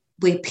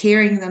we're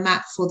pairing them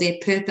up for their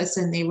purpose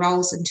and their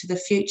roles into the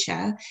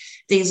future,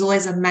 there's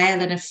always a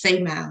male and a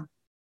female,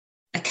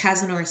 a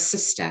cousin or a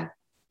sister,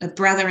 a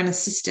brother and a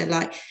sister.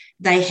 Like,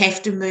 they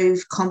have to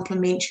move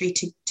complementary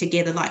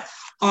together. Like,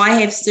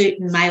 I have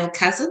certain male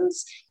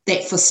cousins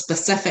that for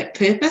specific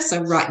purpose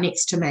are right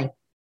next to me.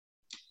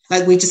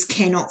 Like, we just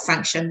cannot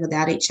function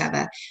without each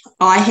other.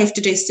 I have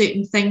to do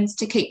certain things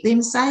to keep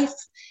them safe.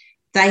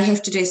 They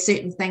have to do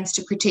certain things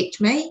to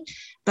protect me.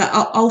 But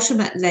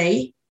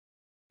ultimately,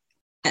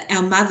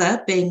 our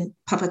mother, being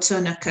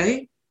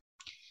Papatūānuku,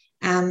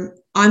 I'm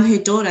her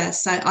daughter,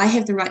 so I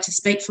have the right to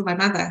speak for my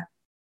mother.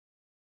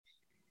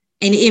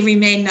 And every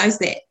man knows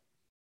that.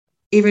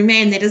 Every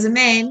man that is a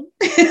man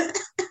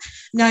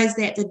knows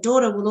that the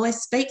daughter will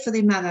always speak for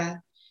their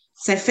mother.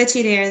 So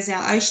whitire is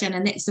our ocean,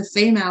 and that's the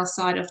female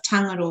side of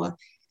Tangaroa.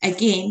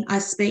 Again, I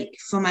speak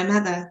for my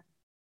mother.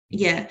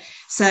 Yeah.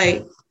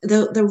 So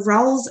the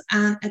roles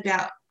aren't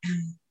about,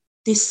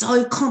 they're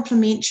so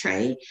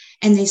complementary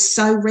and they're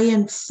so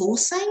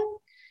reinforcing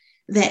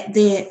that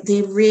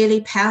they're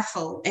really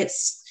powerful.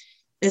 It's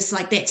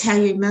like, that's how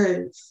you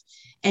move.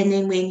 And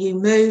then when you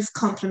move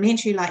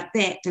complementary like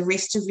that, the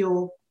rest of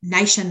your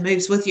nation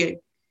moves with you.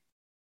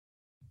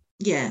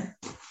 Yeah.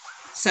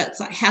 So it's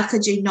like, how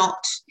could you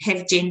not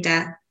have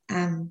gender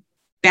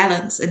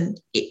balance in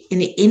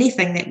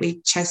anything that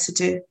we chose to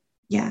do?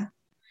 Yeah.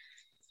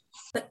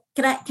 But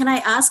can I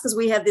ask, because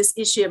we have this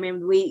issue, I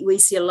mean, we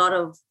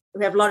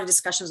have a lot of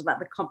discussions about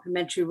the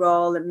complementary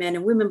role that men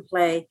and women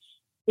play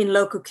in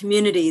local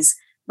communities,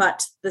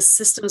 but the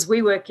systems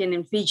we work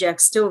in Fiji are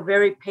still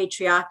very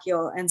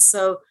patriarchal. And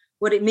so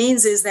what it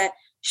means is that,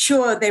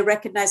 sure, they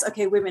recognize,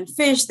 okay, women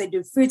fish, they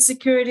do food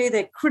security,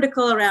 they're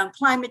critical around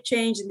climate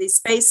change in these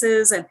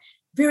spaces, and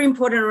very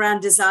important around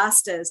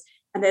disasters.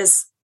 And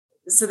there's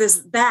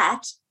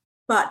that.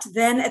 But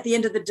then at the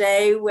end of the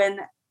day, when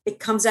it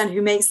comes down to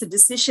who makes the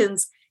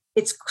decisions,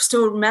 it's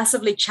still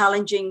massively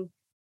challenging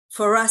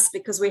for us,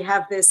 because we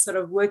have this sort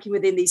of working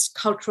within these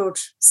cultural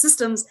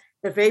systems.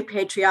 They're very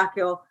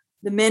patriarchal.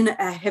 The men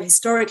have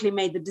historically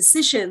made the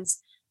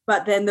decisions,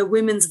 but then the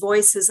women's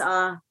voices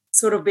are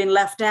sort of been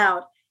left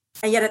out.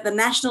 And yet at the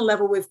national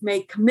level, we've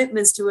made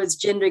commitments towards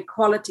gender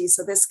equality.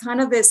 So there's kind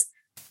of this,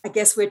 I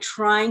guess we're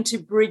trying to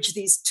bridge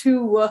these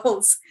two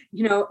worlds,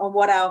 on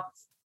what our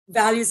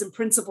values and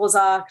principles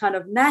are kind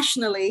of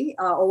nationally,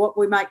 or what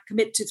we might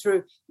commit to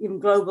through even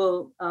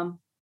global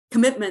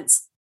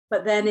commitments.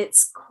 But then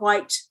it's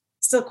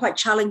still quite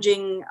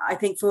challenging, I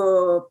think,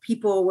 for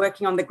people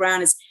working on the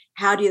ground, is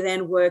how do you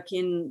then work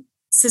in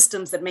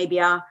systems that maybe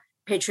are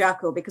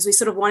patriarchal? Because we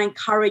sort of want to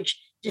encourage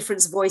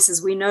different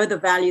voices. We know the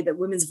value that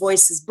women's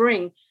voices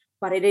bring,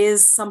 but it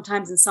is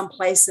sometimes in some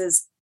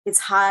places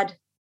it's hard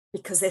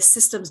because their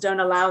systems don't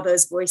allow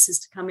those voices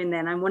to come in there.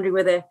 And I'm wondering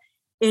whether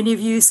any of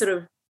you sort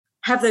of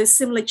have those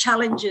similar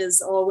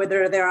challenges, or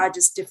whether there are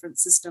just different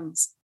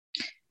systems.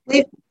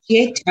 Yeah,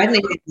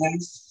 totally have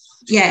those.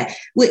 Yeah,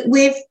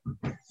 we've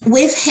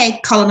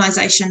had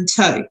colonisation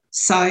too.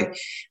 So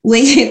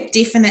we've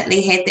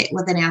definitely had that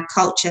within our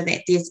culture,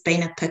 that there's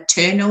been a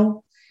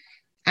paternal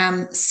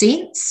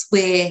sense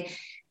where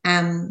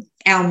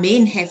our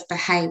men have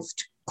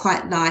behaved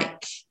quite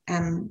like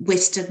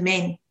Western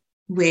men,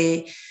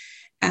 where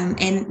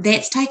and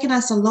that's taken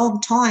us a long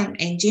time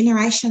and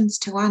generations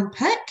to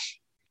unpick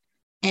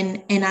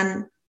and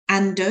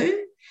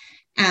undo,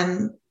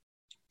 and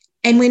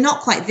we're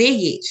not quite there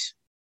yet,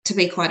 to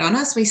be quite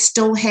honest. We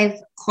still have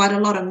quite a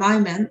lot of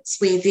moments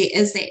where there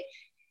is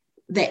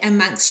that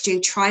amongst you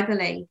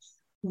tribally,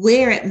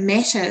 where it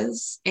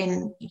matters,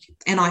 and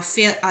I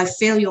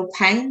feel your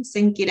pain,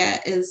 Singita,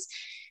 is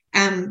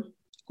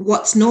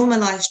what's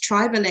normalised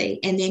tribally,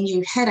 and then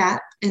you hit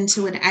up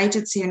into an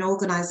agency, an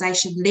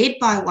organisation led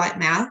by a white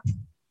male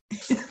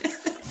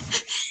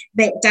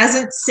that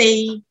doesn't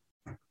see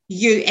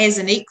you as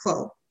an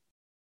equal.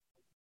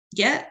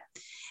 Yeah.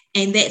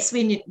 And that's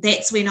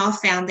when I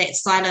found that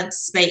silence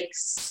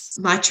speaks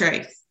my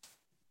truth,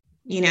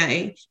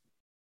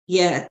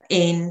 Yeah,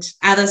 and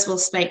others will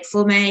speak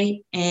for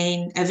me,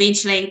 and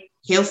eventually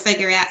he'll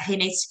figure out he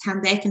needs to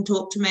come back and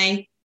talk to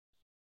me,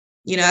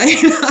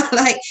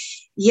 like,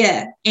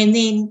 yeah. And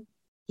then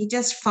you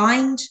just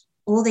find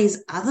all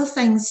these other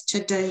things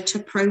to do to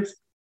prove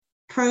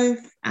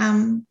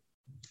the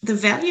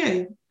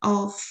value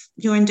of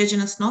your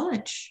Indigenous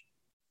knowledge.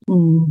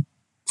 Mm.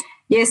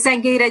 Yeah,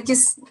 Sangeeta,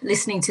 just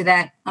listening to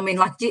that, I mean,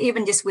 like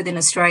even just within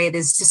Australia,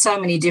 there's just so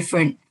many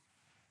different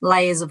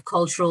layers of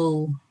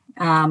cultural,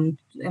 I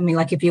mean,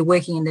 like if you're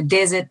working in the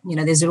desert, you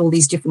know, there's all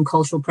these different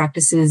cultural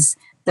practices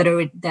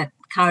that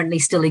currently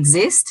still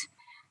exist.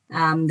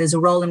 There's a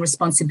role and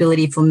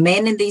responsibility for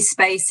men in these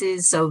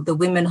spaces. So the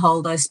women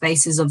hold those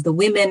spaces of the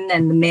women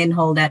and the men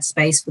hold that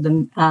space for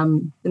the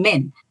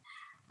men.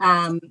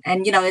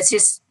 And, you know, it's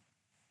just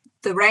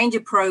the Ranger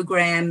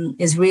program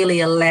has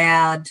really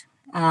allowed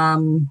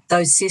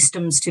those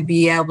systems to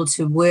be able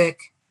to work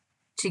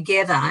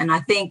together. And I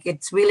think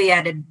it's really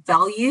added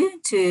value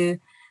to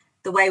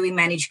the way we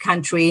manage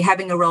country,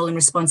 having a role and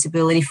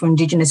responsibility for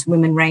Indigenous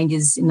women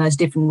rangers in those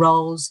different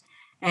roles,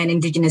 and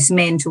Indigenous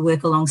men to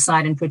work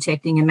alongside and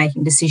protecting and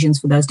making decisions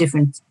for those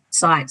different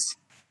sites.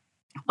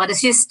 But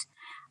it's just,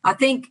 I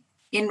think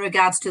in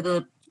regards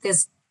to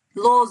there's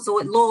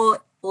law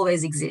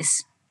always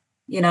exists,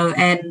 you know,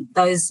 and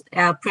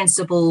our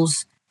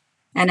principles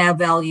and our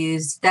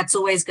values, that's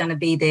always going to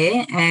be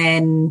there.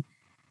 And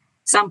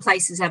some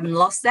places haven't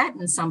lost that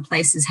and some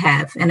places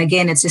have. And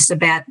again, it's just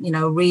about, you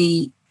know,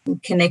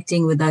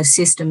 reconnecting with those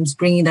systems,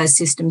 bringing those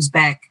systems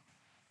back.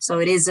 So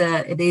it is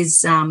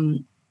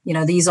you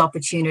know, these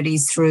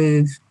opportunities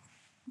through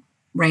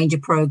ranger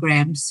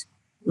programs,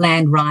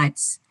 land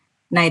rights,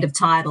 native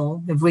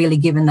title have really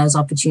given those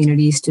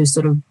opportunities to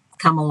sort of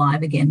come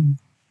alive again.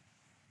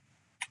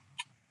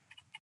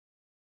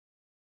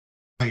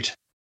 Right.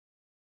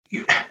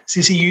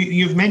 Sissy,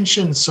 you've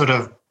mentioned sort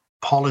of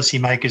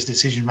policymakers,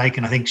 decision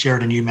making. I think,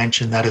 Sheridan, you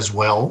mentioned that as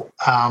well.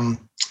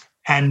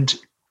 And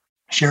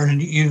Sheridan,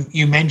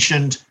 you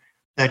mentioned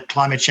that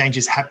climate change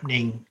is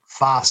happening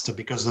faster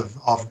because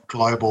of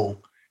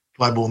global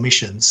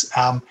emissions.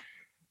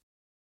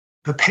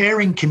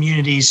 Preparing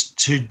communities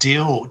to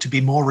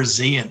be more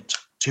resilient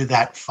to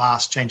that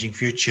fast changing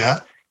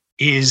future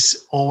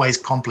is always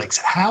complex.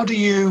 How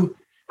do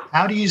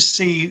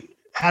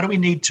we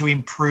need to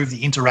improve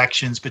the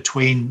interactions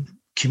between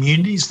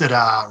communities that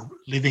are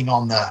living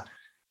at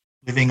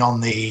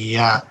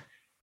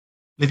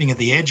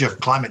the edge of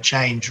climate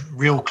change,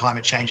 real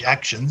climate change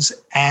actions,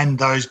 and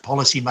those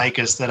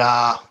policymakers that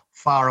are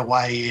far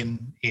away in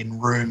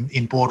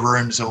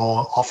boardrooms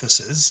or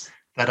offices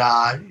that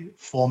are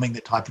forming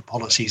the type of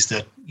policies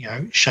that, you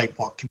know, shape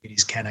what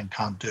communities can and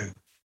can't do?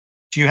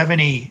 Do you have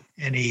any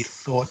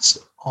thoughts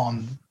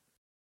on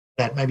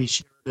that? Maybe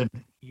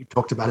Sheridan, you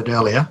talked about it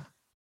earlier.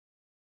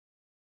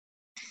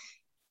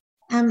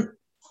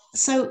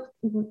 So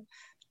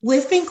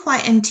we've been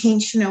quite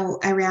intentional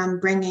around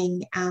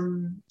bringing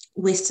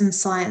Western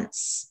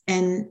science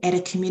in at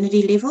a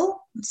community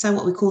level, so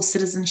what we call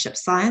citizenship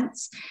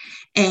science,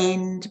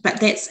 but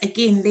that's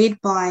again led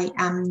by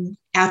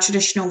our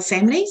traditional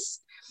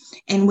families,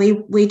 and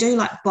we do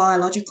like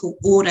biological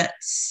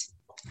audits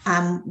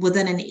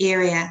within an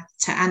area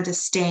to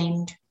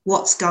understand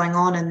what's going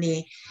on in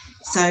there.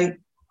 So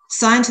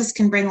scientists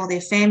can bring all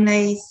their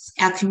families,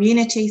 our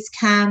communities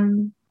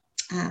come,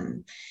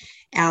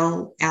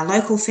 our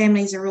local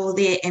families are all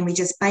there, and we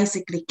just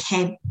basically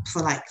camp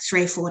for like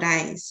 3 or 4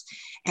 days,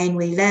 and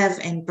we live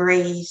and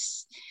breathe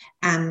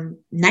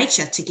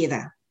nature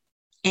together.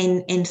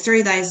 And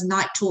through those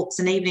night talks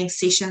and evening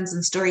sessions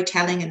and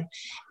storytelling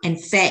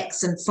and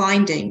facts and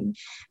finding,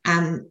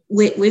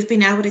 we've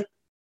been able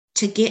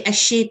to get a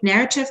shared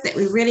narrative that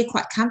we're really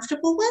quite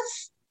comfortable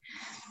with.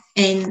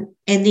 And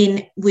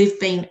then we've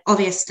been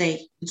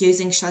obviously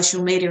using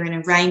social media and a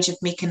range of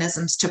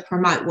mechanisms to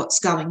promote what's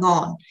going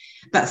on.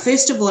 But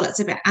first of all, it's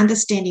about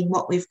understanding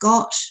what we've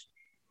got,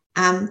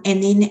 and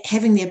then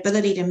having the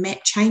ability to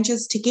map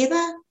changes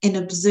together and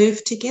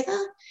observe together.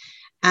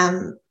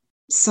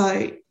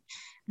 So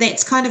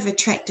that's kind of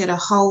attracted a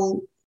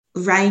whole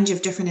range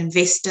of different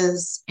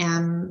investors,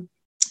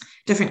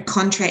 different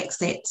contracts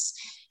that's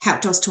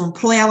helped us to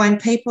employ our own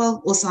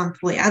people, also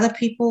employ other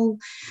people.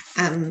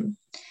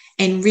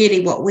 And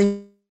really what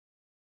we're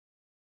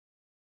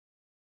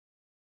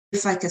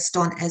focused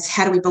on is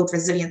how do we build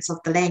resilience of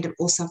the land and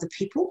also of the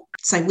people.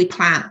 So we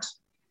plant.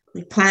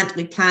 Yeah,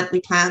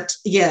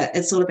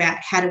 it's all about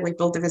how do we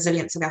build the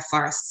resilience of our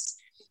forests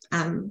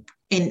and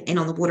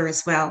on the water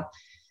as well.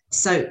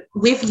 So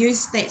we've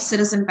used that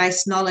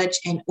citizen-based knowledge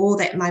and all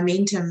that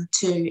momentum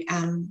to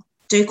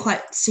do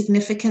quite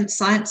significant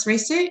science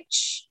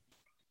research.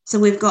 So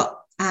we've got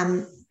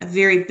a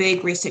very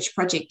big research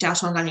project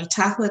out on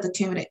Rangitahu, the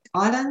Kermadec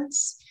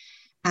Islands.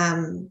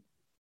 So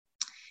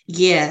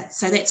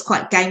that's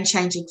quite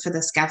game-changing for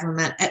this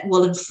government. It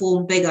will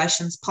inform Big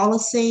Oceans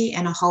policy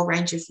and a whole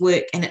range of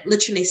work, and it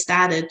literally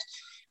started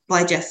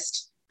by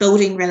just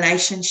building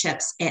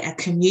relationships at a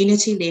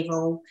community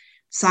level,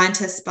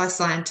 scientists by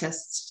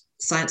scientists,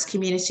 science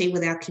community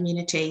with our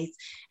communities,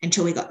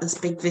 until we got this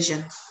big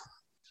vision.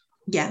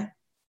 Yeah,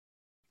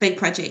 big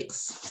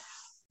projects.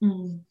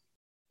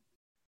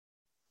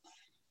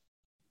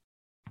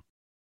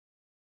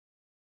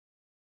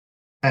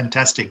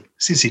 Fantastic.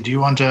 Sissy, do you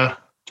want to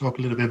talk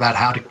a little bit about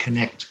how to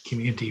connect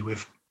community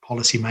with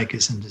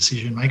policymakers and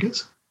decision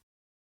makers?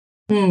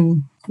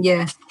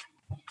 Yeah.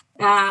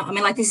 I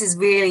mean, like, this is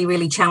really,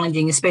 really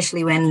challenging,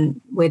 especially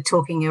when we're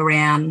talking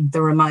around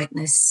the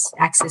remoteness,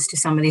 access to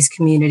some of these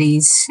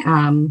communities,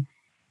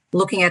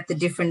 looking at the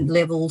different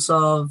levels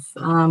of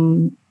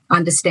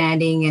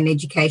understanding and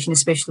education,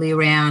 especially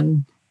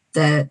around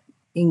the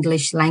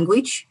English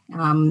language.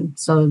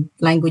 So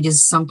language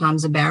is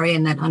sometimes a barrier,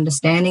 and that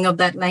understanding of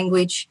that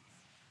language,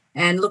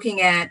 and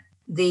looking at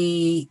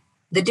the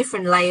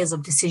different layers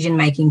of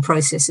decision-making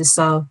processes.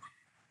 So,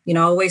 I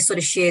always sort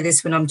of share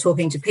this when I'm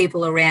talking to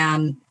people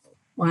around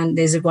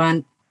there's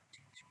about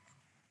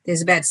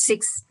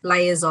 6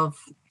 layers of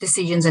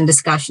decisions and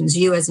discussions.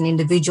 You as an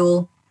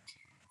individual,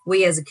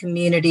 we as a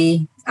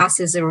community, us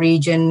as a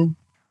region,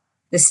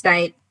 the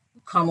state,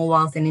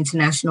 Commonwealth, and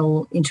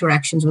international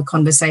interactions with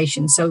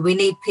conversations. So we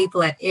need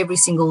people at every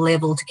single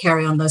level to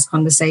carry on those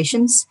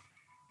conversations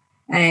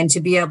and to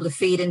be able to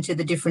feed into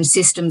the different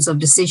systems of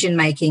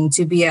decision-making,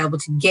 to be able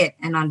to get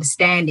an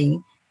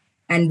understanding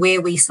and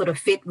where we sort of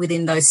fit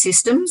within those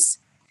systems.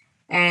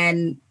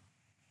 And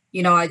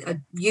I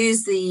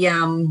use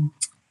the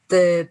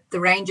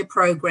Ranger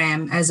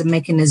program as a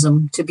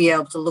mechanism to be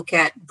able to look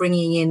at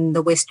bringing in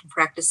the Western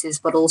practices,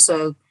 but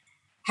also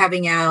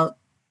having our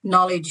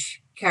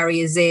knowledge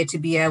carriers there to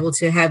be able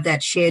to have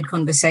that shared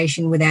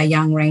conversation with our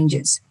young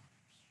rangers.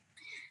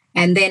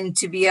 And then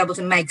to be able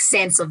to make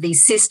sense of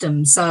these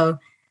systems. So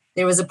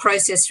there was a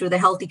process through the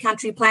Healthy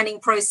Country Planning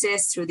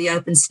process, through the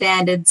Open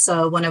Standards.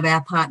 So one of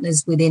our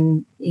partners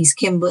within East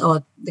Kimberley,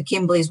 or the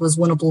Kimberleys, was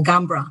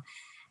Wunnabulgumbura.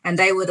 And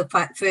they were the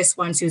first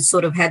ones who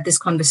sort of had this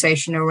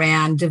conversation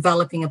around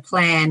developing a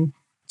plan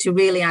to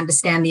really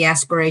understand the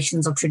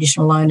aspirations of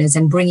traditional owners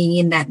and bringing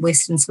in that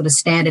Western sort of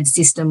standard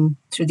system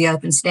through the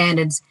Open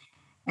Standards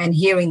and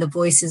hearing the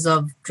voices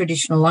of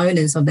traditional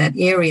owners of that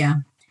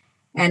area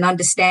and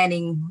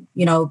understanding,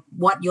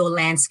 what your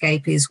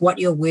landscape is, what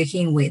you're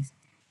working with,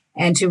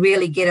 and to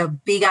really get a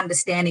big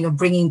understanding of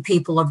bringing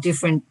people of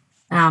different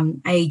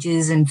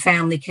ages and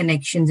family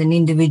connections and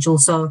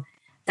individuals. So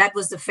that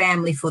was the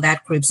family for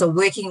that group. So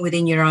working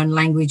within your own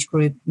language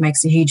group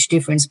makes a huge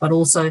difference, but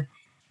also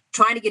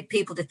trying to get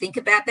people to think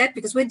about that,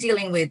 because we're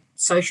dealing with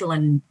social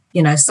and,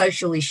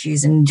 social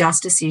issues and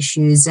justice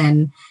issues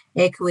and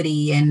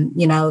equity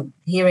and,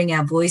 hearing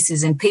our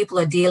voices, and people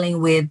are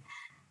dealing with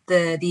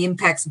the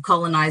impacts of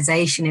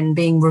colonization and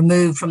being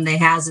removed from their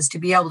houses. To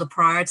be able to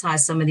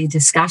prioritize some of the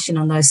discussion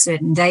on those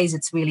certain days,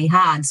 it's really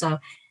hard. So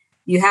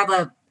you have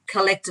a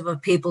collective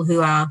of people who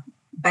are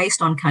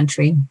based on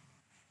country,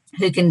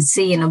 who can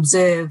see and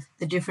observe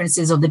the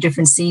differences of the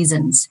different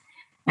seasons,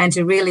 and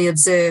to really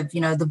observe,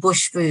 the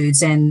bush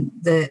foods and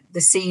the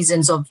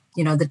seasons of,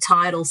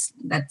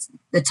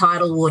 the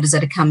tidal waters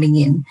that are coming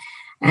in.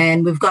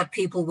 And we've got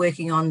people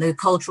working on the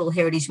cultural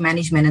heritage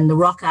management and the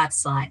rock art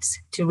sites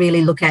to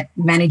really look at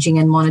managing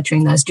and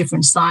monitoring those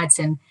different sites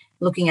and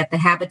looking at the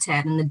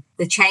habitat and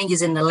the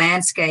changes in the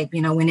landscape,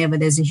 whenever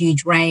there's a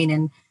huge rain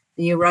and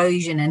the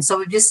erosion. And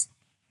so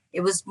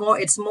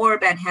it's more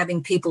about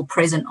having people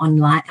present on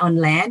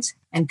land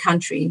and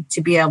country to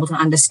be able to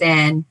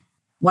understand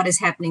what is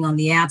happening on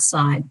the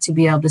outside, to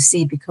be able to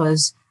see,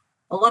 because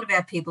a lot of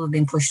our people have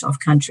been pushed off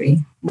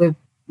country. We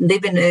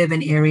live in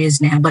urban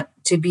areas now, but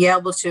to be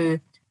able to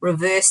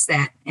reverse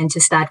that and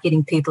to start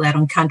getting people out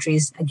on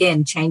countries,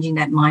 again, changing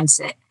that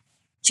mindset,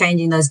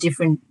 changing those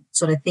different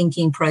sort of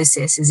thinking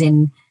processes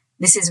in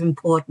this is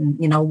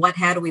important.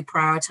 How do we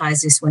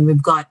prioritize this when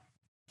we've got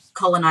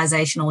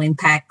colonizational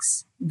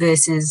impacts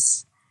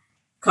versus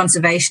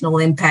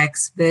conservational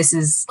impacts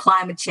versus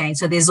climate change?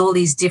 So there's all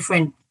these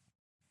different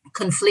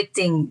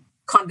conflicting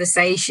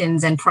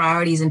conversations and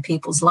priorities in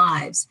people's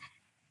lives.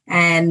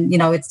 And,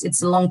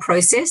 it's a long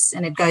process,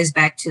 and it goes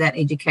back to that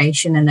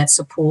education and that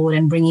support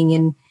and bringing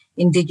in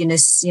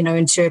Indigenous,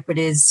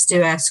 interpreters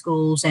to our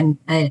schools and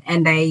an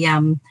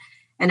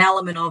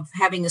element of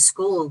having a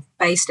school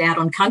based out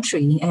on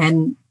country.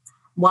 And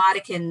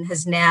Wardakin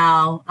has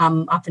now,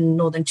 up in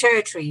Northern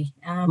Territory,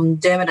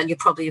 Dermot, you're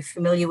probably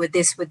familiar with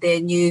this, with their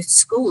new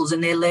schools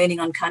and their learning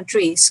on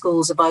country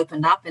schools have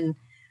opened up. And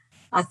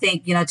I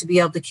think, to be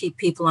able to keep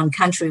people on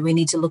country, we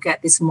need to look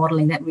at this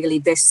modelling that really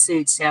best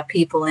suits our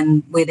people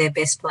and where they're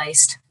best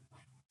placed.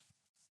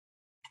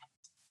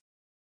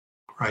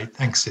 Great.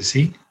 Thanks,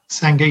 Sissy.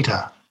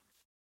 Sangeeta.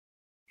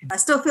 I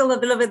still feel a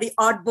bit of the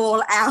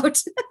oddball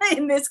out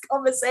in this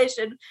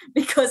conversation,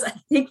 because I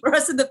think for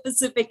us in the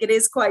Pacific, it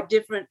is quite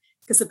different,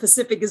 because the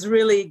Pacific is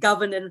really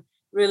governed and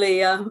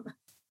really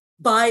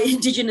by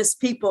Indigenous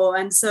people.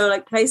 And so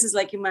like places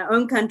like in my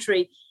own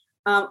country,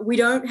 we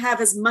don't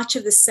have as much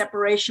of this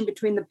separation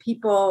between the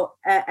people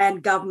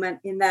and government,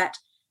 in that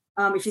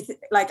if you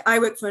like, I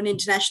work for an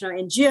international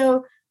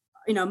NGO,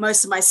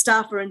 most of my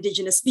staff are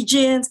Indigenous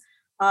Fijians.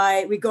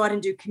 We go out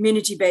and do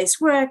community-based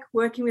work,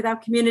 working with our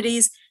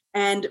communities,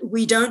 and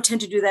we don't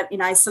tend to do that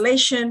in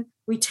isolation.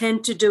 We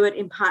tend to do it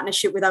in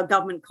partnership with our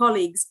government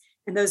colleagues,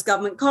 and those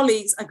government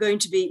colleagues are going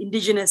to be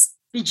Indigenous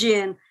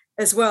Fijian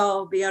as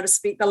well, be able to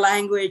speak the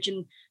language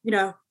and,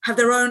 have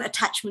their own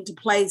attachment to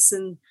place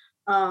and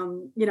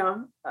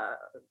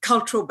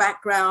cultural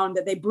background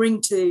that they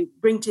bring to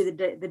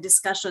the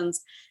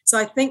discussions. So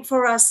I think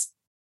for us,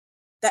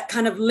 that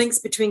kind of links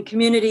between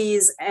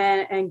communities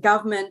and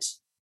government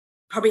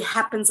probably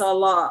happens a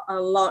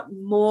lot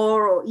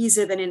more or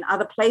easier than in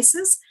other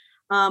places.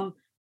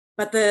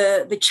 But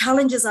the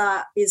challenges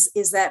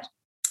is that,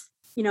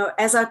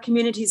 as our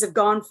communities have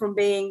gone from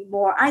being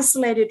more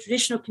isolated,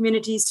 traditional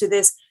communities to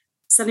this,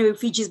 suddenly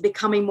Fiji is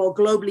becoming more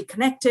globally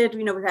connected.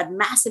 We've had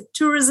massive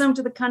tourism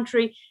to the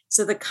country.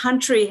 So the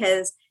country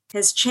has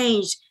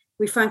changed.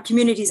 We find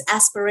communities'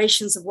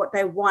 aspirations of what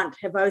they want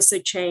have also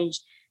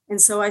changed. And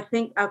so I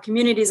think our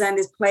communities are in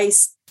this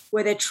place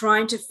where they're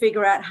trying to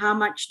figure out how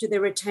much do they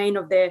retain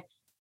of their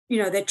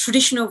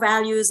traditional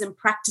values and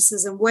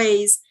practices and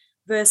ways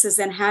versus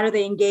then how do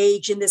they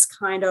engage in this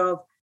kind of,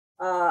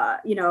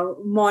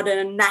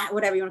 modern,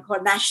 whatever you want to call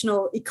it,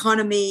 national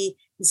economy,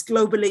 this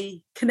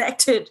globally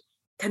connected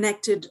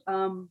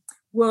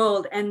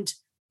world. And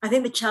I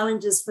think the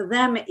challenges for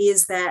them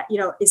is that,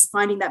 is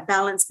finding that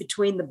balance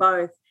between the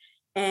both.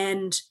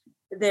 And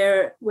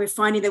we're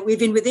finding that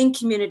within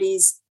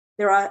communities,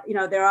 there are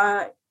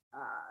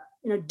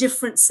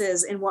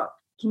differences in what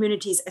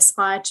communities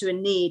aspire to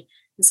and need.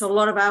 And so a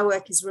lot of our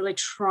work is really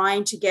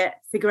trying to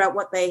figure out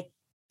what they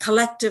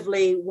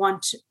collectively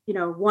want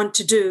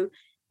to do,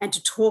 and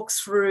to talk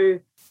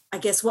through, I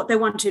guess, what they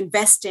want to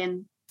invest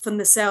in for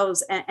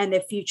themselves and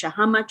their future.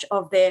 How much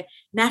of their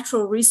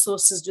natural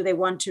resources do they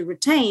want to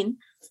retain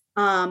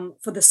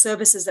for the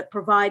services that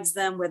provides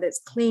them, whether it's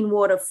clean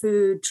water,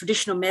 food,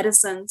 traditional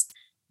medicines,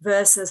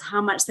 versus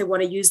how much they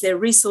want to use their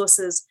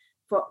resources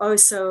for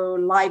also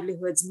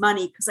livelihoods,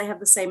 money, because they have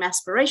the same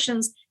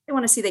aspirations. They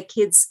want to see their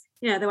kids,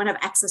 they want to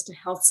have access to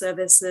health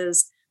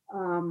services,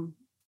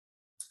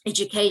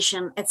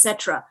 education,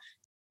 etc.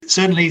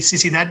 Certainly,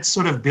 Sissy, that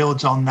sort of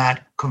builds on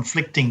that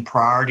conflicting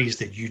priorities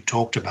that you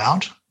talked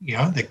about,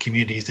 the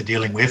communities are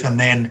dealing with, and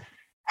then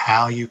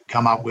how you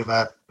come up with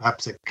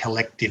perhaps a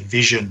collective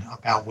vision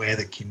about where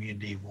the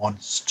community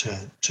wants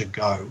to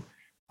go.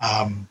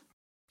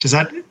 Does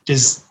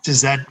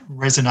that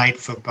resonate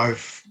for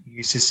both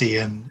you,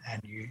 Sissy, and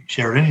you,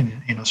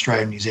 Sheridan, in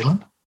Australia and New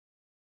Zealand?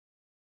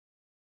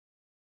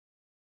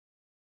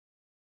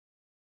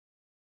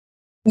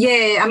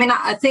 Yeah, I mean,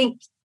 I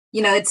think,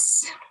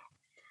 it's,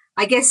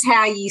 I guess,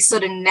 how you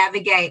sort of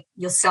navigate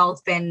yourself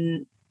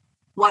and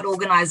what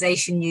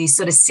organisation you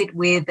sort of sit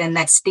with, and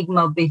that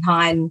stigma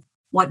behind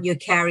what you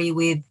carry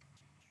with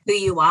who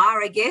you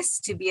are, I guess,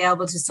 to be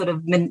able to sort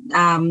of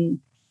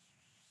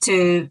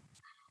to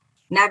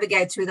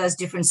navigate through those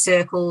different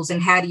circles,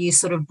 and how do you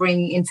sort of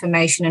bring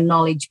information and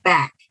knowledge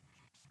back.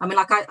 I mean,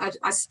 like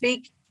I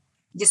speak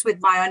just with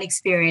my own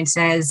experience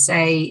as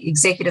a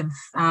executive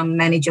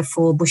manager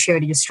for Bush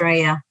Heritage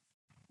Australia,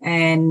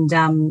 and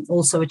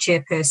also a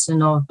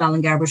chairperson of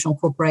Ballingar Aboriginal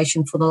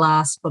Corporation for the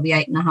last probably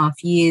 8.5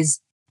 years,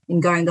 in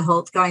going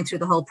through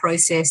the whole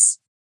process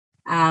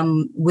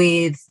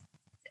with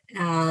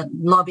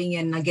lobbying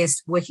and, I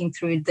guess, working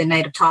through the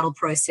native title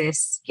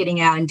process,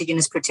 getting our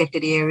Indigenous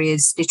protected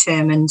areas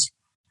determined,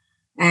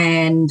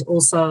 and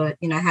also,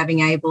 having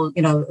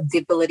the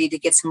ability to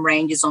get some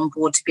rangers on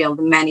board to be able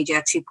to manage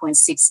our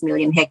 2.6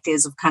 million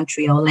hectares of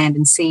country, or land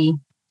and sea,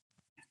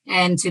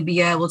 and to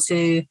be able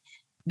to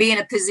be in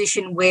a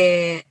position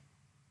where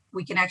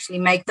we can actually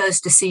make those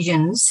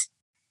decisions.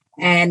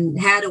 And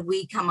how do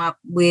we come up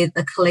with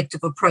a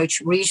collective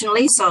approach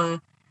regionally? So,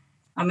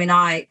 I mean,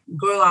 I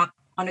grew up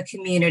on a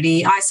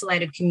community,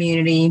 isolated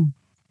community,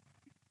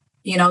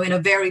 in a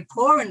very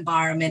poor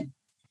environment,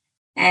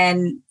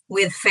 and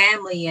with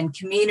family and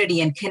community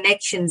and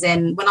connections.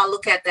 And when I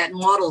look at that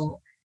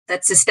model,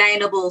 that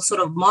sustainable sort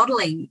of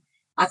modelling,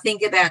 I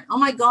think about, oh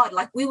my God,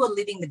 like we were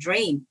living the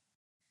dream.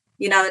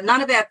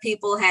 None of our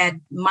people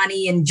had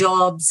money and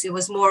jobs. It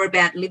was more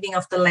about living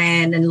off the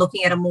land and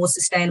looking at a more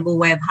sustainable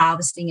way of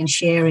harvesting and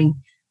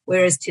sharing.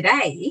 Whereas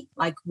today,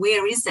 like,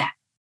 where is that?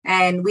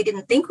 And we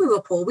didn't think we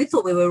were poor. We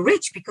thought we were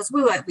rich because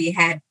we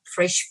had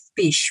fresh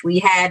fish. We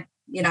had,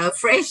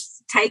 fresh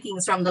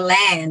takings from the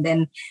land,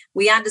 and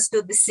we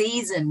understood the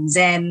seasons,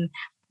 and,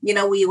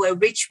 we were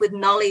rich with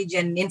knowledge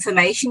and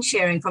information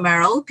sharing from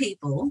our old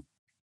people.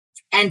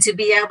 And to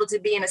be able to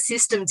be in a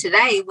system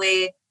today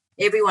where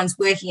everyone's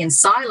working in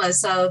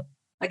silos. So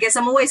I guess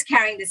I'm always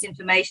carrying this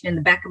information in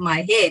the back of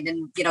my head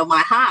and, my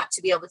heart,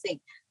 to be able to think,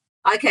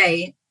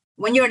 okay,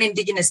 when you're an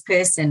Indigenous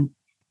person,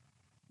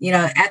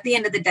 at the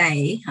end of the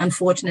day,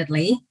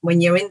 unfortunately,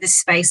 when you're in this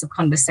space of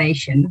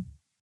conversation,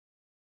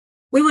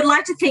 we would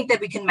like to think that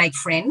we can make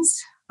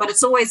friends, but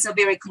it's always a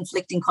very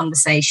conflicting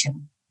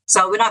conversation.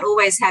 So we're not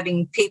always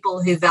having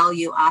people who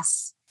value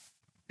us,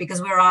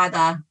 because we're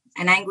either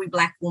an angry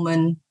Black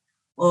woman,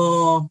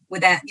 or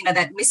with that,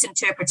 that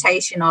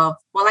misinterpretation of,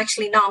 well,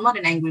 actually, no, I'm not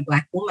an angry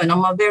Black woman.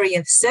 I'm a very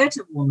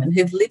assertive woman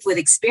who've lived with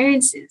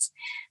experiences.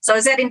 So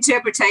it's that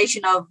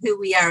interpretation of who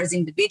we are as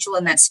individual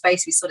in that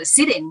space we sort of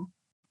sit in.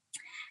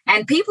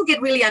 And people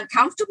get really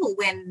uncomfortable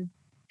when,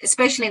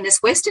 especially in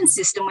this Western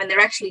system, when they're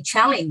actually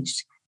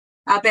challenged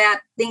about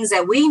things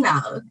that we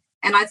know.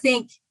 And I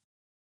think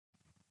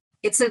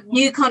it's a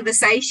new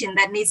conversation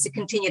that needs to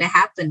continue to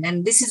happen.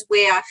 And this is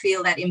where I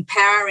feel that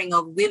empowering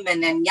of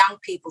women and young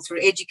people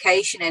through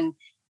education. And,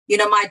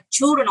 my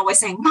children always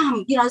saying,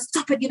 Mum,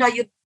 stop it,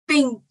 you're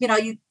being,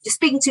 you're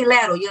speaking too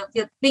loud, or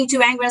you're being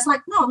too angry. I was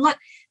like, no, I'm not.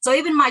 So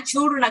even my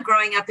children are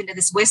growing up into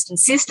this Western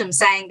system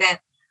saying that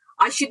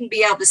I shouldn't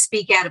be able to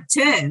speak out of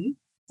turn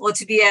or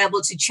to be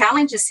able to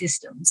challenge the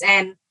systems.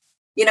 And,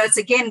 it's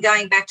again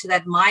going back to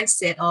that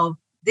mindset of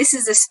this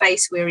is the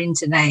space we're in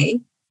today.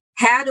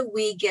 How do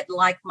we get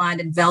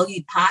like-minded,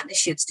 valued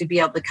partnerships to be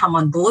able to come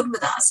on board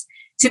with us,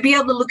 to be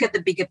able to look at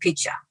the bigger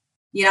picture?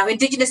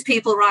 Indigenous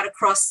people right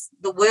across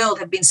the world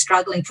have been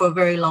struggling for a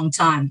very long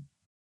time.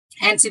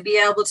 And to be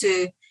able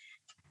to,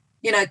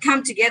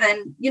 come together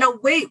and,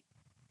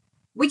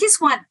 we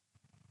just want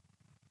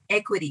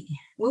equity.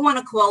 We want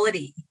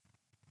equality.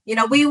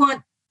 We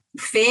want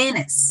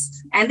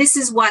fairness. And this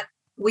is what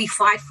we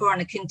fight for on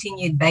a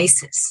continued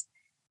basis,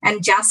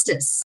 and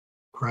justice.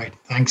 Great.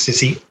 Thanks,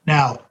 Sissy.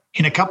 Now,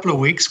 in a couple of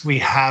weeks, we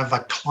have a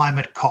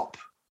climate COP,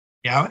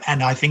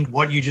 and I think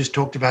what you just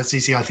talked about,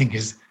 Sissy, I think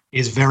is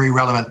very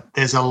relevant.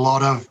 There's a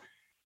lot of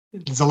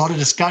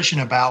discussion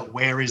about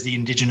where is the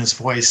Indigenous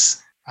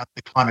voice at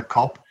the climate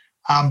COP.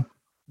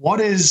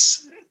 What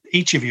is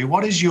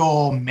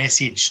your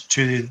message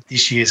to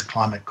this year's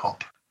climate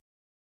COP?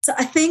 So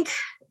I think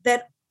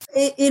that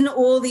in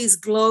all these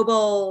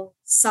global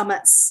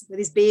summits, where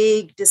these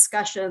big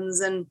discussions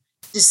and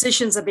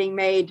decisions are being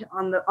made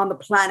on the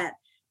planet,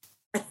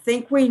 I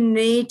think we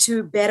need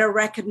to better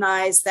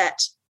recognize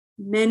that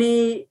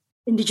many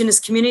Indigenous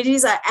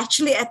communities are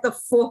actually at the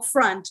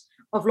forefront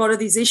of a lot of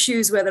these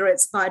issues, whether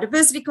it's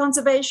biodiversity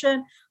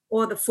conservation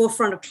or the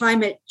forefront of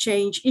climate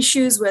change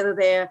issues, whether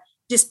they're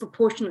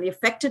disproportionately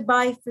affected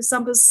by, for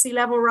example, sea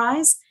level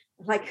rise,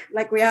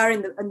 like we are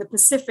in the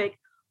Pacific,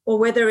 or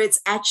whether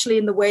it's actually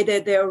in the way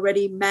that they're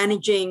already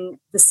managing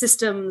the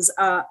systems,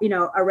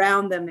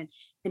 around them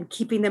and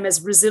keeping them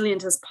as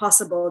resilient as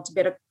possible to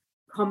better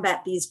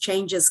combat these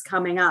changes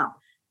coming up.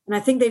 And I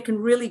think they can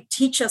really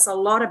teach us a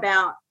lot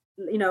about,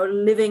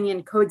 living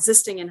and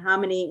coexisting in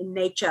harmony in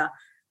nature.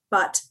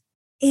 But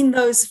in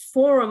those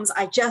forums,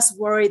 I just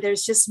worry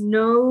there's just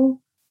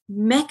no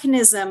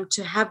mechanism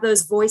to have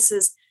those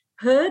voices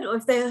heard, or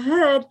if they're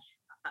heard,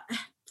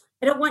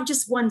 I don't want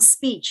just one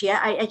speech. Yeah,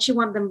 I actually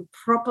want them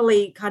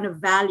properly kind of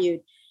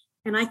valued.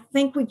 And I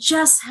think we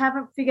just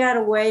haven't figured out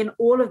a way in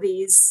all of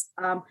these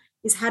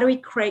is how do we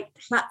create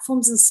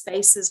platforms and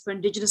spaces for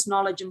Indigenous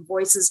knowledge and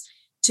voices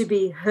to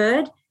be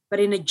heard, but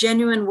in a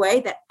genuine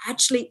way that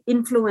actually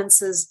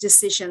influences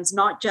decisions,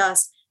 not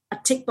just a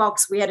tick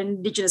box. We had an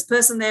Indigenous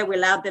person there, we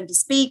allowed them to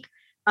speak.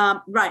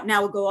 Right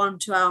now we'll go on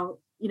to our,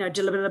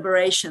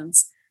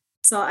 deliberations.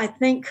 So I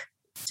think,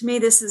 to me, I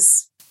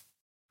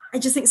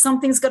just think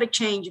something's got to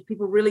change. If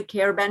people really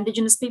care about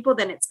Indigenous people,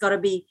 then it's got to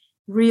be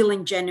real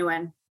and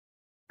genuine.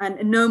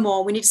 And no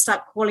more. We need to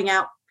start calling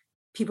out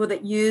people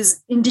that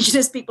use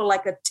Indigenous people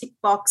like a tick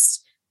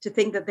box to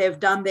think that they've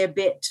done their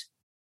bit.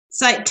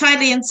 So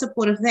totally in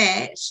support of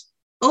that.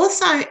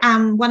 Also,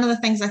 one of the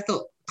things I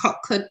thought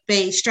COP could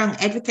be strong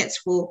advocates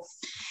for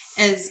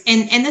is,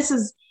 and this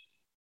is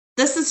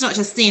not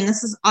just them,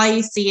 this is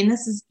IUC and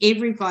this is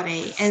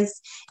everybody, is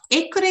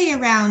equity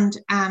around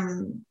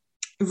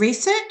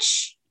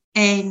research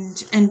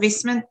and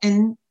investment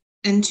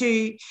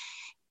into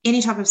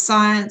any type of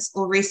science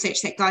or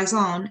research that goes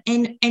on,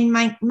 and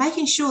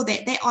making sure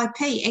that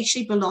IP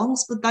actually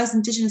belongs with those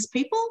Indigenous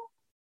people.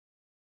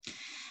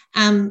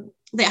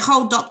 That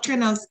whole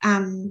doctrine of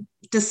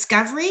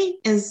discovery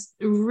is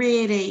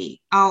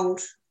really old.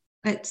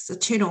 It's a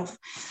turn-off.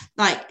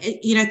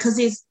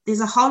 Because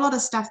there's a whole lot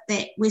of stuff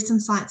that Western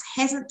science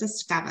hasn't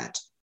discovered.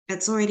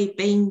 It's already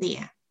been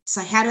there.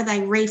 So how do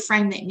they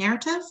reframe that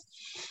narrative?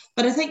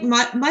 But I think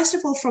most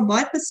of all, from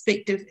my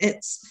perspective,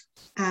 it's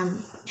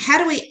how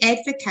do we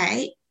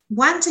advocate,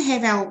 one, to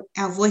have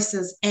our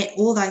voices at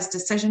all those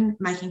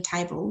decision-making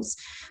tables,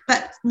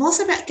 but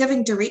also about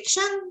giving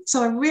direction.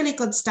 So a really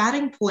good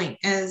starting point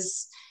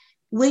is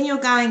when you're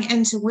going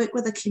in to work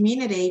with a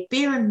community,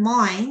 bear in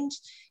mind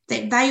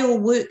that they all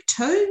work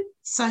too.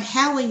 So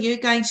how are you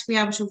going to be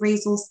able to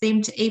resource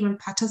them to even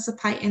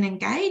participate and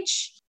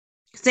engage?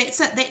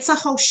 That's a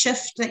whole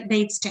shift that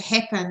needs to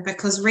happen,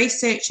 because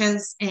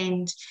researchers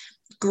and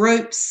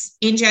groups,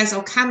 NGOs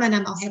will come in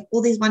and they'll have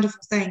all these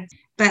wonderful things,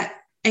 but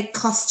it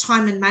costs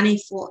time and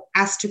money for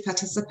us to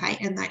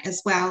participate in that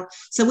as well.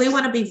 So we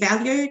want to be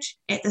valued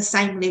at the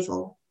same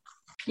level.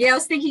 Yeah, I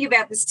was thinking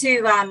about this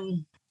too.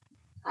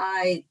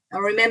 I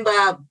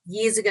remember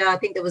years ago, I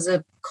think there was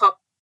a COP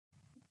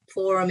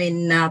forum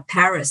in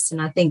Paris,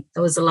 and I think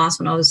that was the last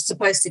one I was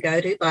supposed to go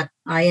to, but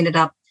I ended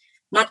up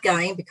not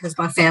going because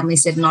my family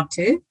said not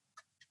to.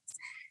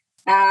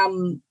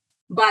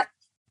 But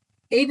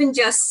even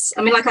just,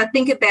 I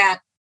think about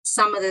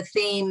some of the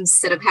themes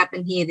that have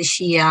happened here this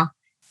year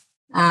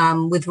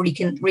with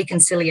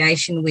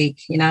Reconciliation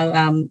Week.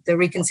 The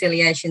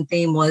reconciliation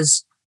theme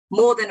was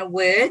more than a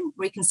word,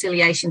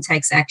 reconciliation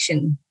takes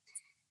action,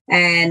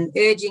 and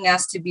urging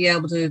us to be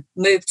able to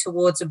move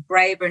towards a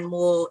braver and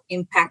more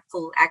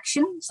impactful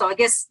action. So I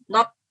guess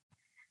not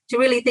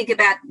really think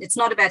about, it's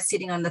not about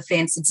sitting on the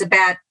fence. It's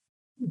about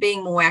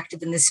being more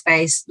active in this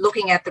space,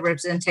 looking at the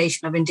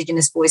representation of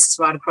Indigenous voices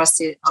right across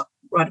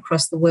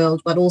the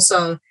world, but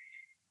also,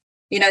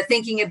 you know,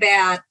 thinking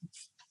about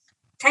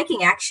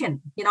taking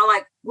action. You know,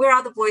 like, where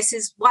are the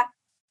voices?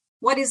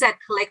 What is that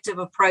collective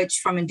approach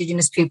from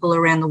Indigenous people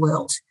around the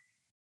world?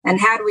 And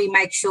how do we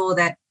make sure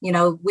that, you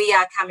know, we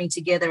are coming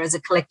together as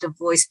a collective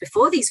voice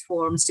before these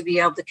forums to be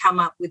able to come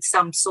up with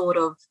some sort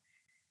of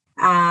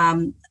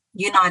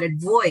united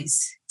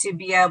voice to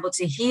be able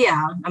to hear?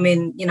 I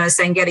mean, you know,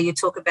 Sangeeta, you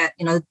talk about,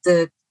 you know,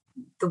 the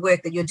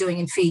work that you're doing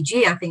in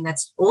Fiji. I think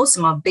that's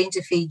awesome. I've been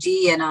to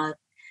Fiji and,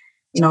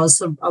 you know, I was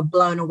sort of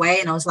blown away,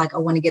 and I was like, I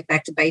want to get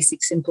back to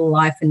basic, simple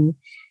life.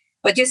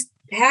 But just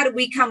how do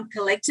we come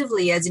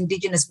collectively as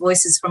Indigenous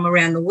voices from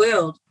around the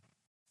world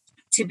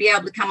to be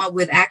able to come up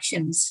with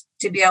actions,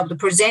 to be able to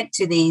present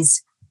to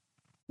these,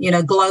 you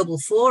know, global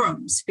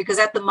forums? Because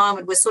at the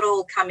moment we're sort of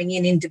all coming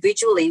in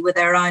individually with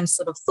our own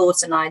sort of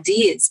thoughts and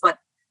ideas. But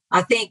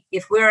I think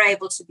if we're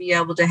able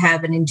to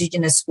have an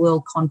Indigenous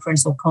World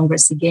Conference or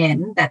Congress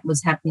again, that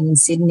was happening in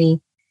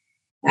Sydney,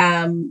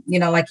 you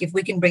know, like, if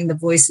we can bring the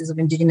voices of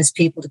Indigenous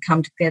people to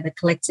come together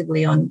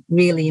collectively on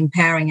really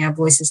empowering our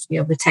voices to be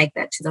able to take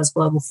that to those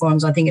global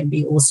forums, I think it'd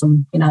be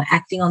awesome, you know,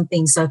 acting on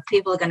things. So if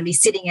people are going to be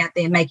sitting out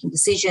there making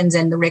decisions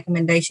and the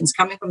recommendations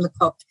coming from the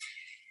COP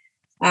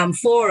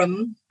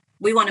forum,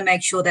 we want to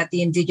make sure that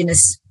the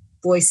Indigenous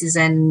voices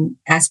and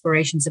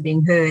aspirations are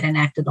being heard and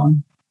acted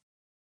on.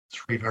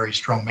 3 very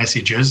strong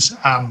messages.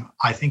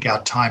 I think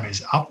our time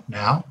is up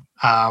now.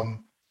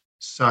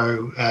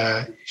 So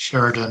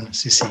Sheridan,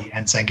 Sissy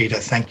and Sangeeta,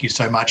 thank you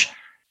so much.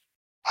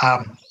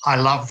 I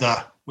love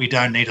the "we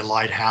don't need a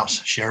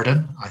lighthouse,"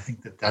 Sheridan. I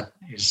think that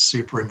is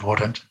super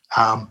important.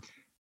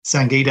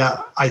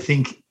 Sangeeta, I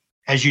think,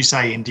 as you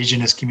say,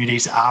 Indigenous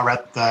communities are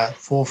at the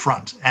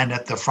forefront and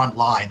at the front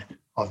line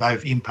of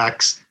those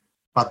impacts,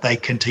 but they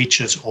can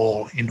teach us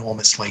all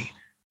enormously.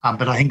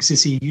 But I think,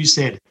 Sissy, you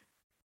said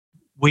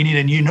we need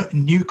a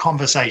new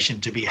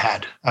conversation to be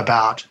had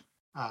about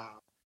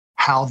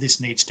how this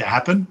needs to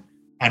happen,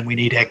 and we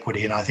need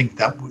equity. And I think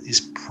that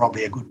is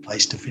probably a good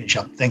place to finish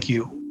up. Thank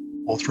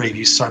you, all 3 of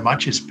you, so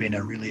much. It's been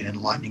a really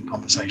enlightening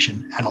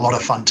conversation and a lot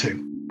of fun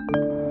too.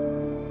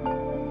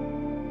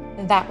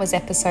 That was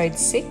episode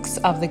 6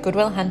 of the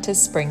Goodwill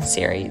Hunters Spring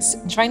Series.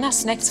 Join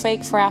us next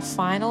week for our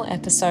final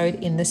episode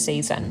in the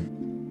season.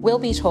 We'll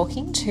be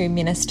talking to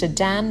Minister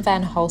Dan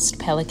Van Holst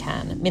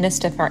Pelican,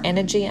 Minister for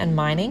Energy and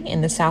Mining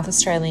in the South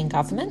Australian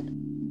Government,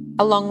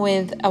 along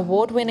with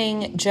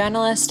award-winning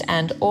journalist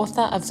and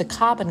author of The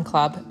Carbon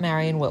Club,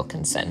 Marion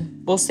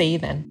Wilkinson. We'll see you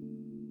then.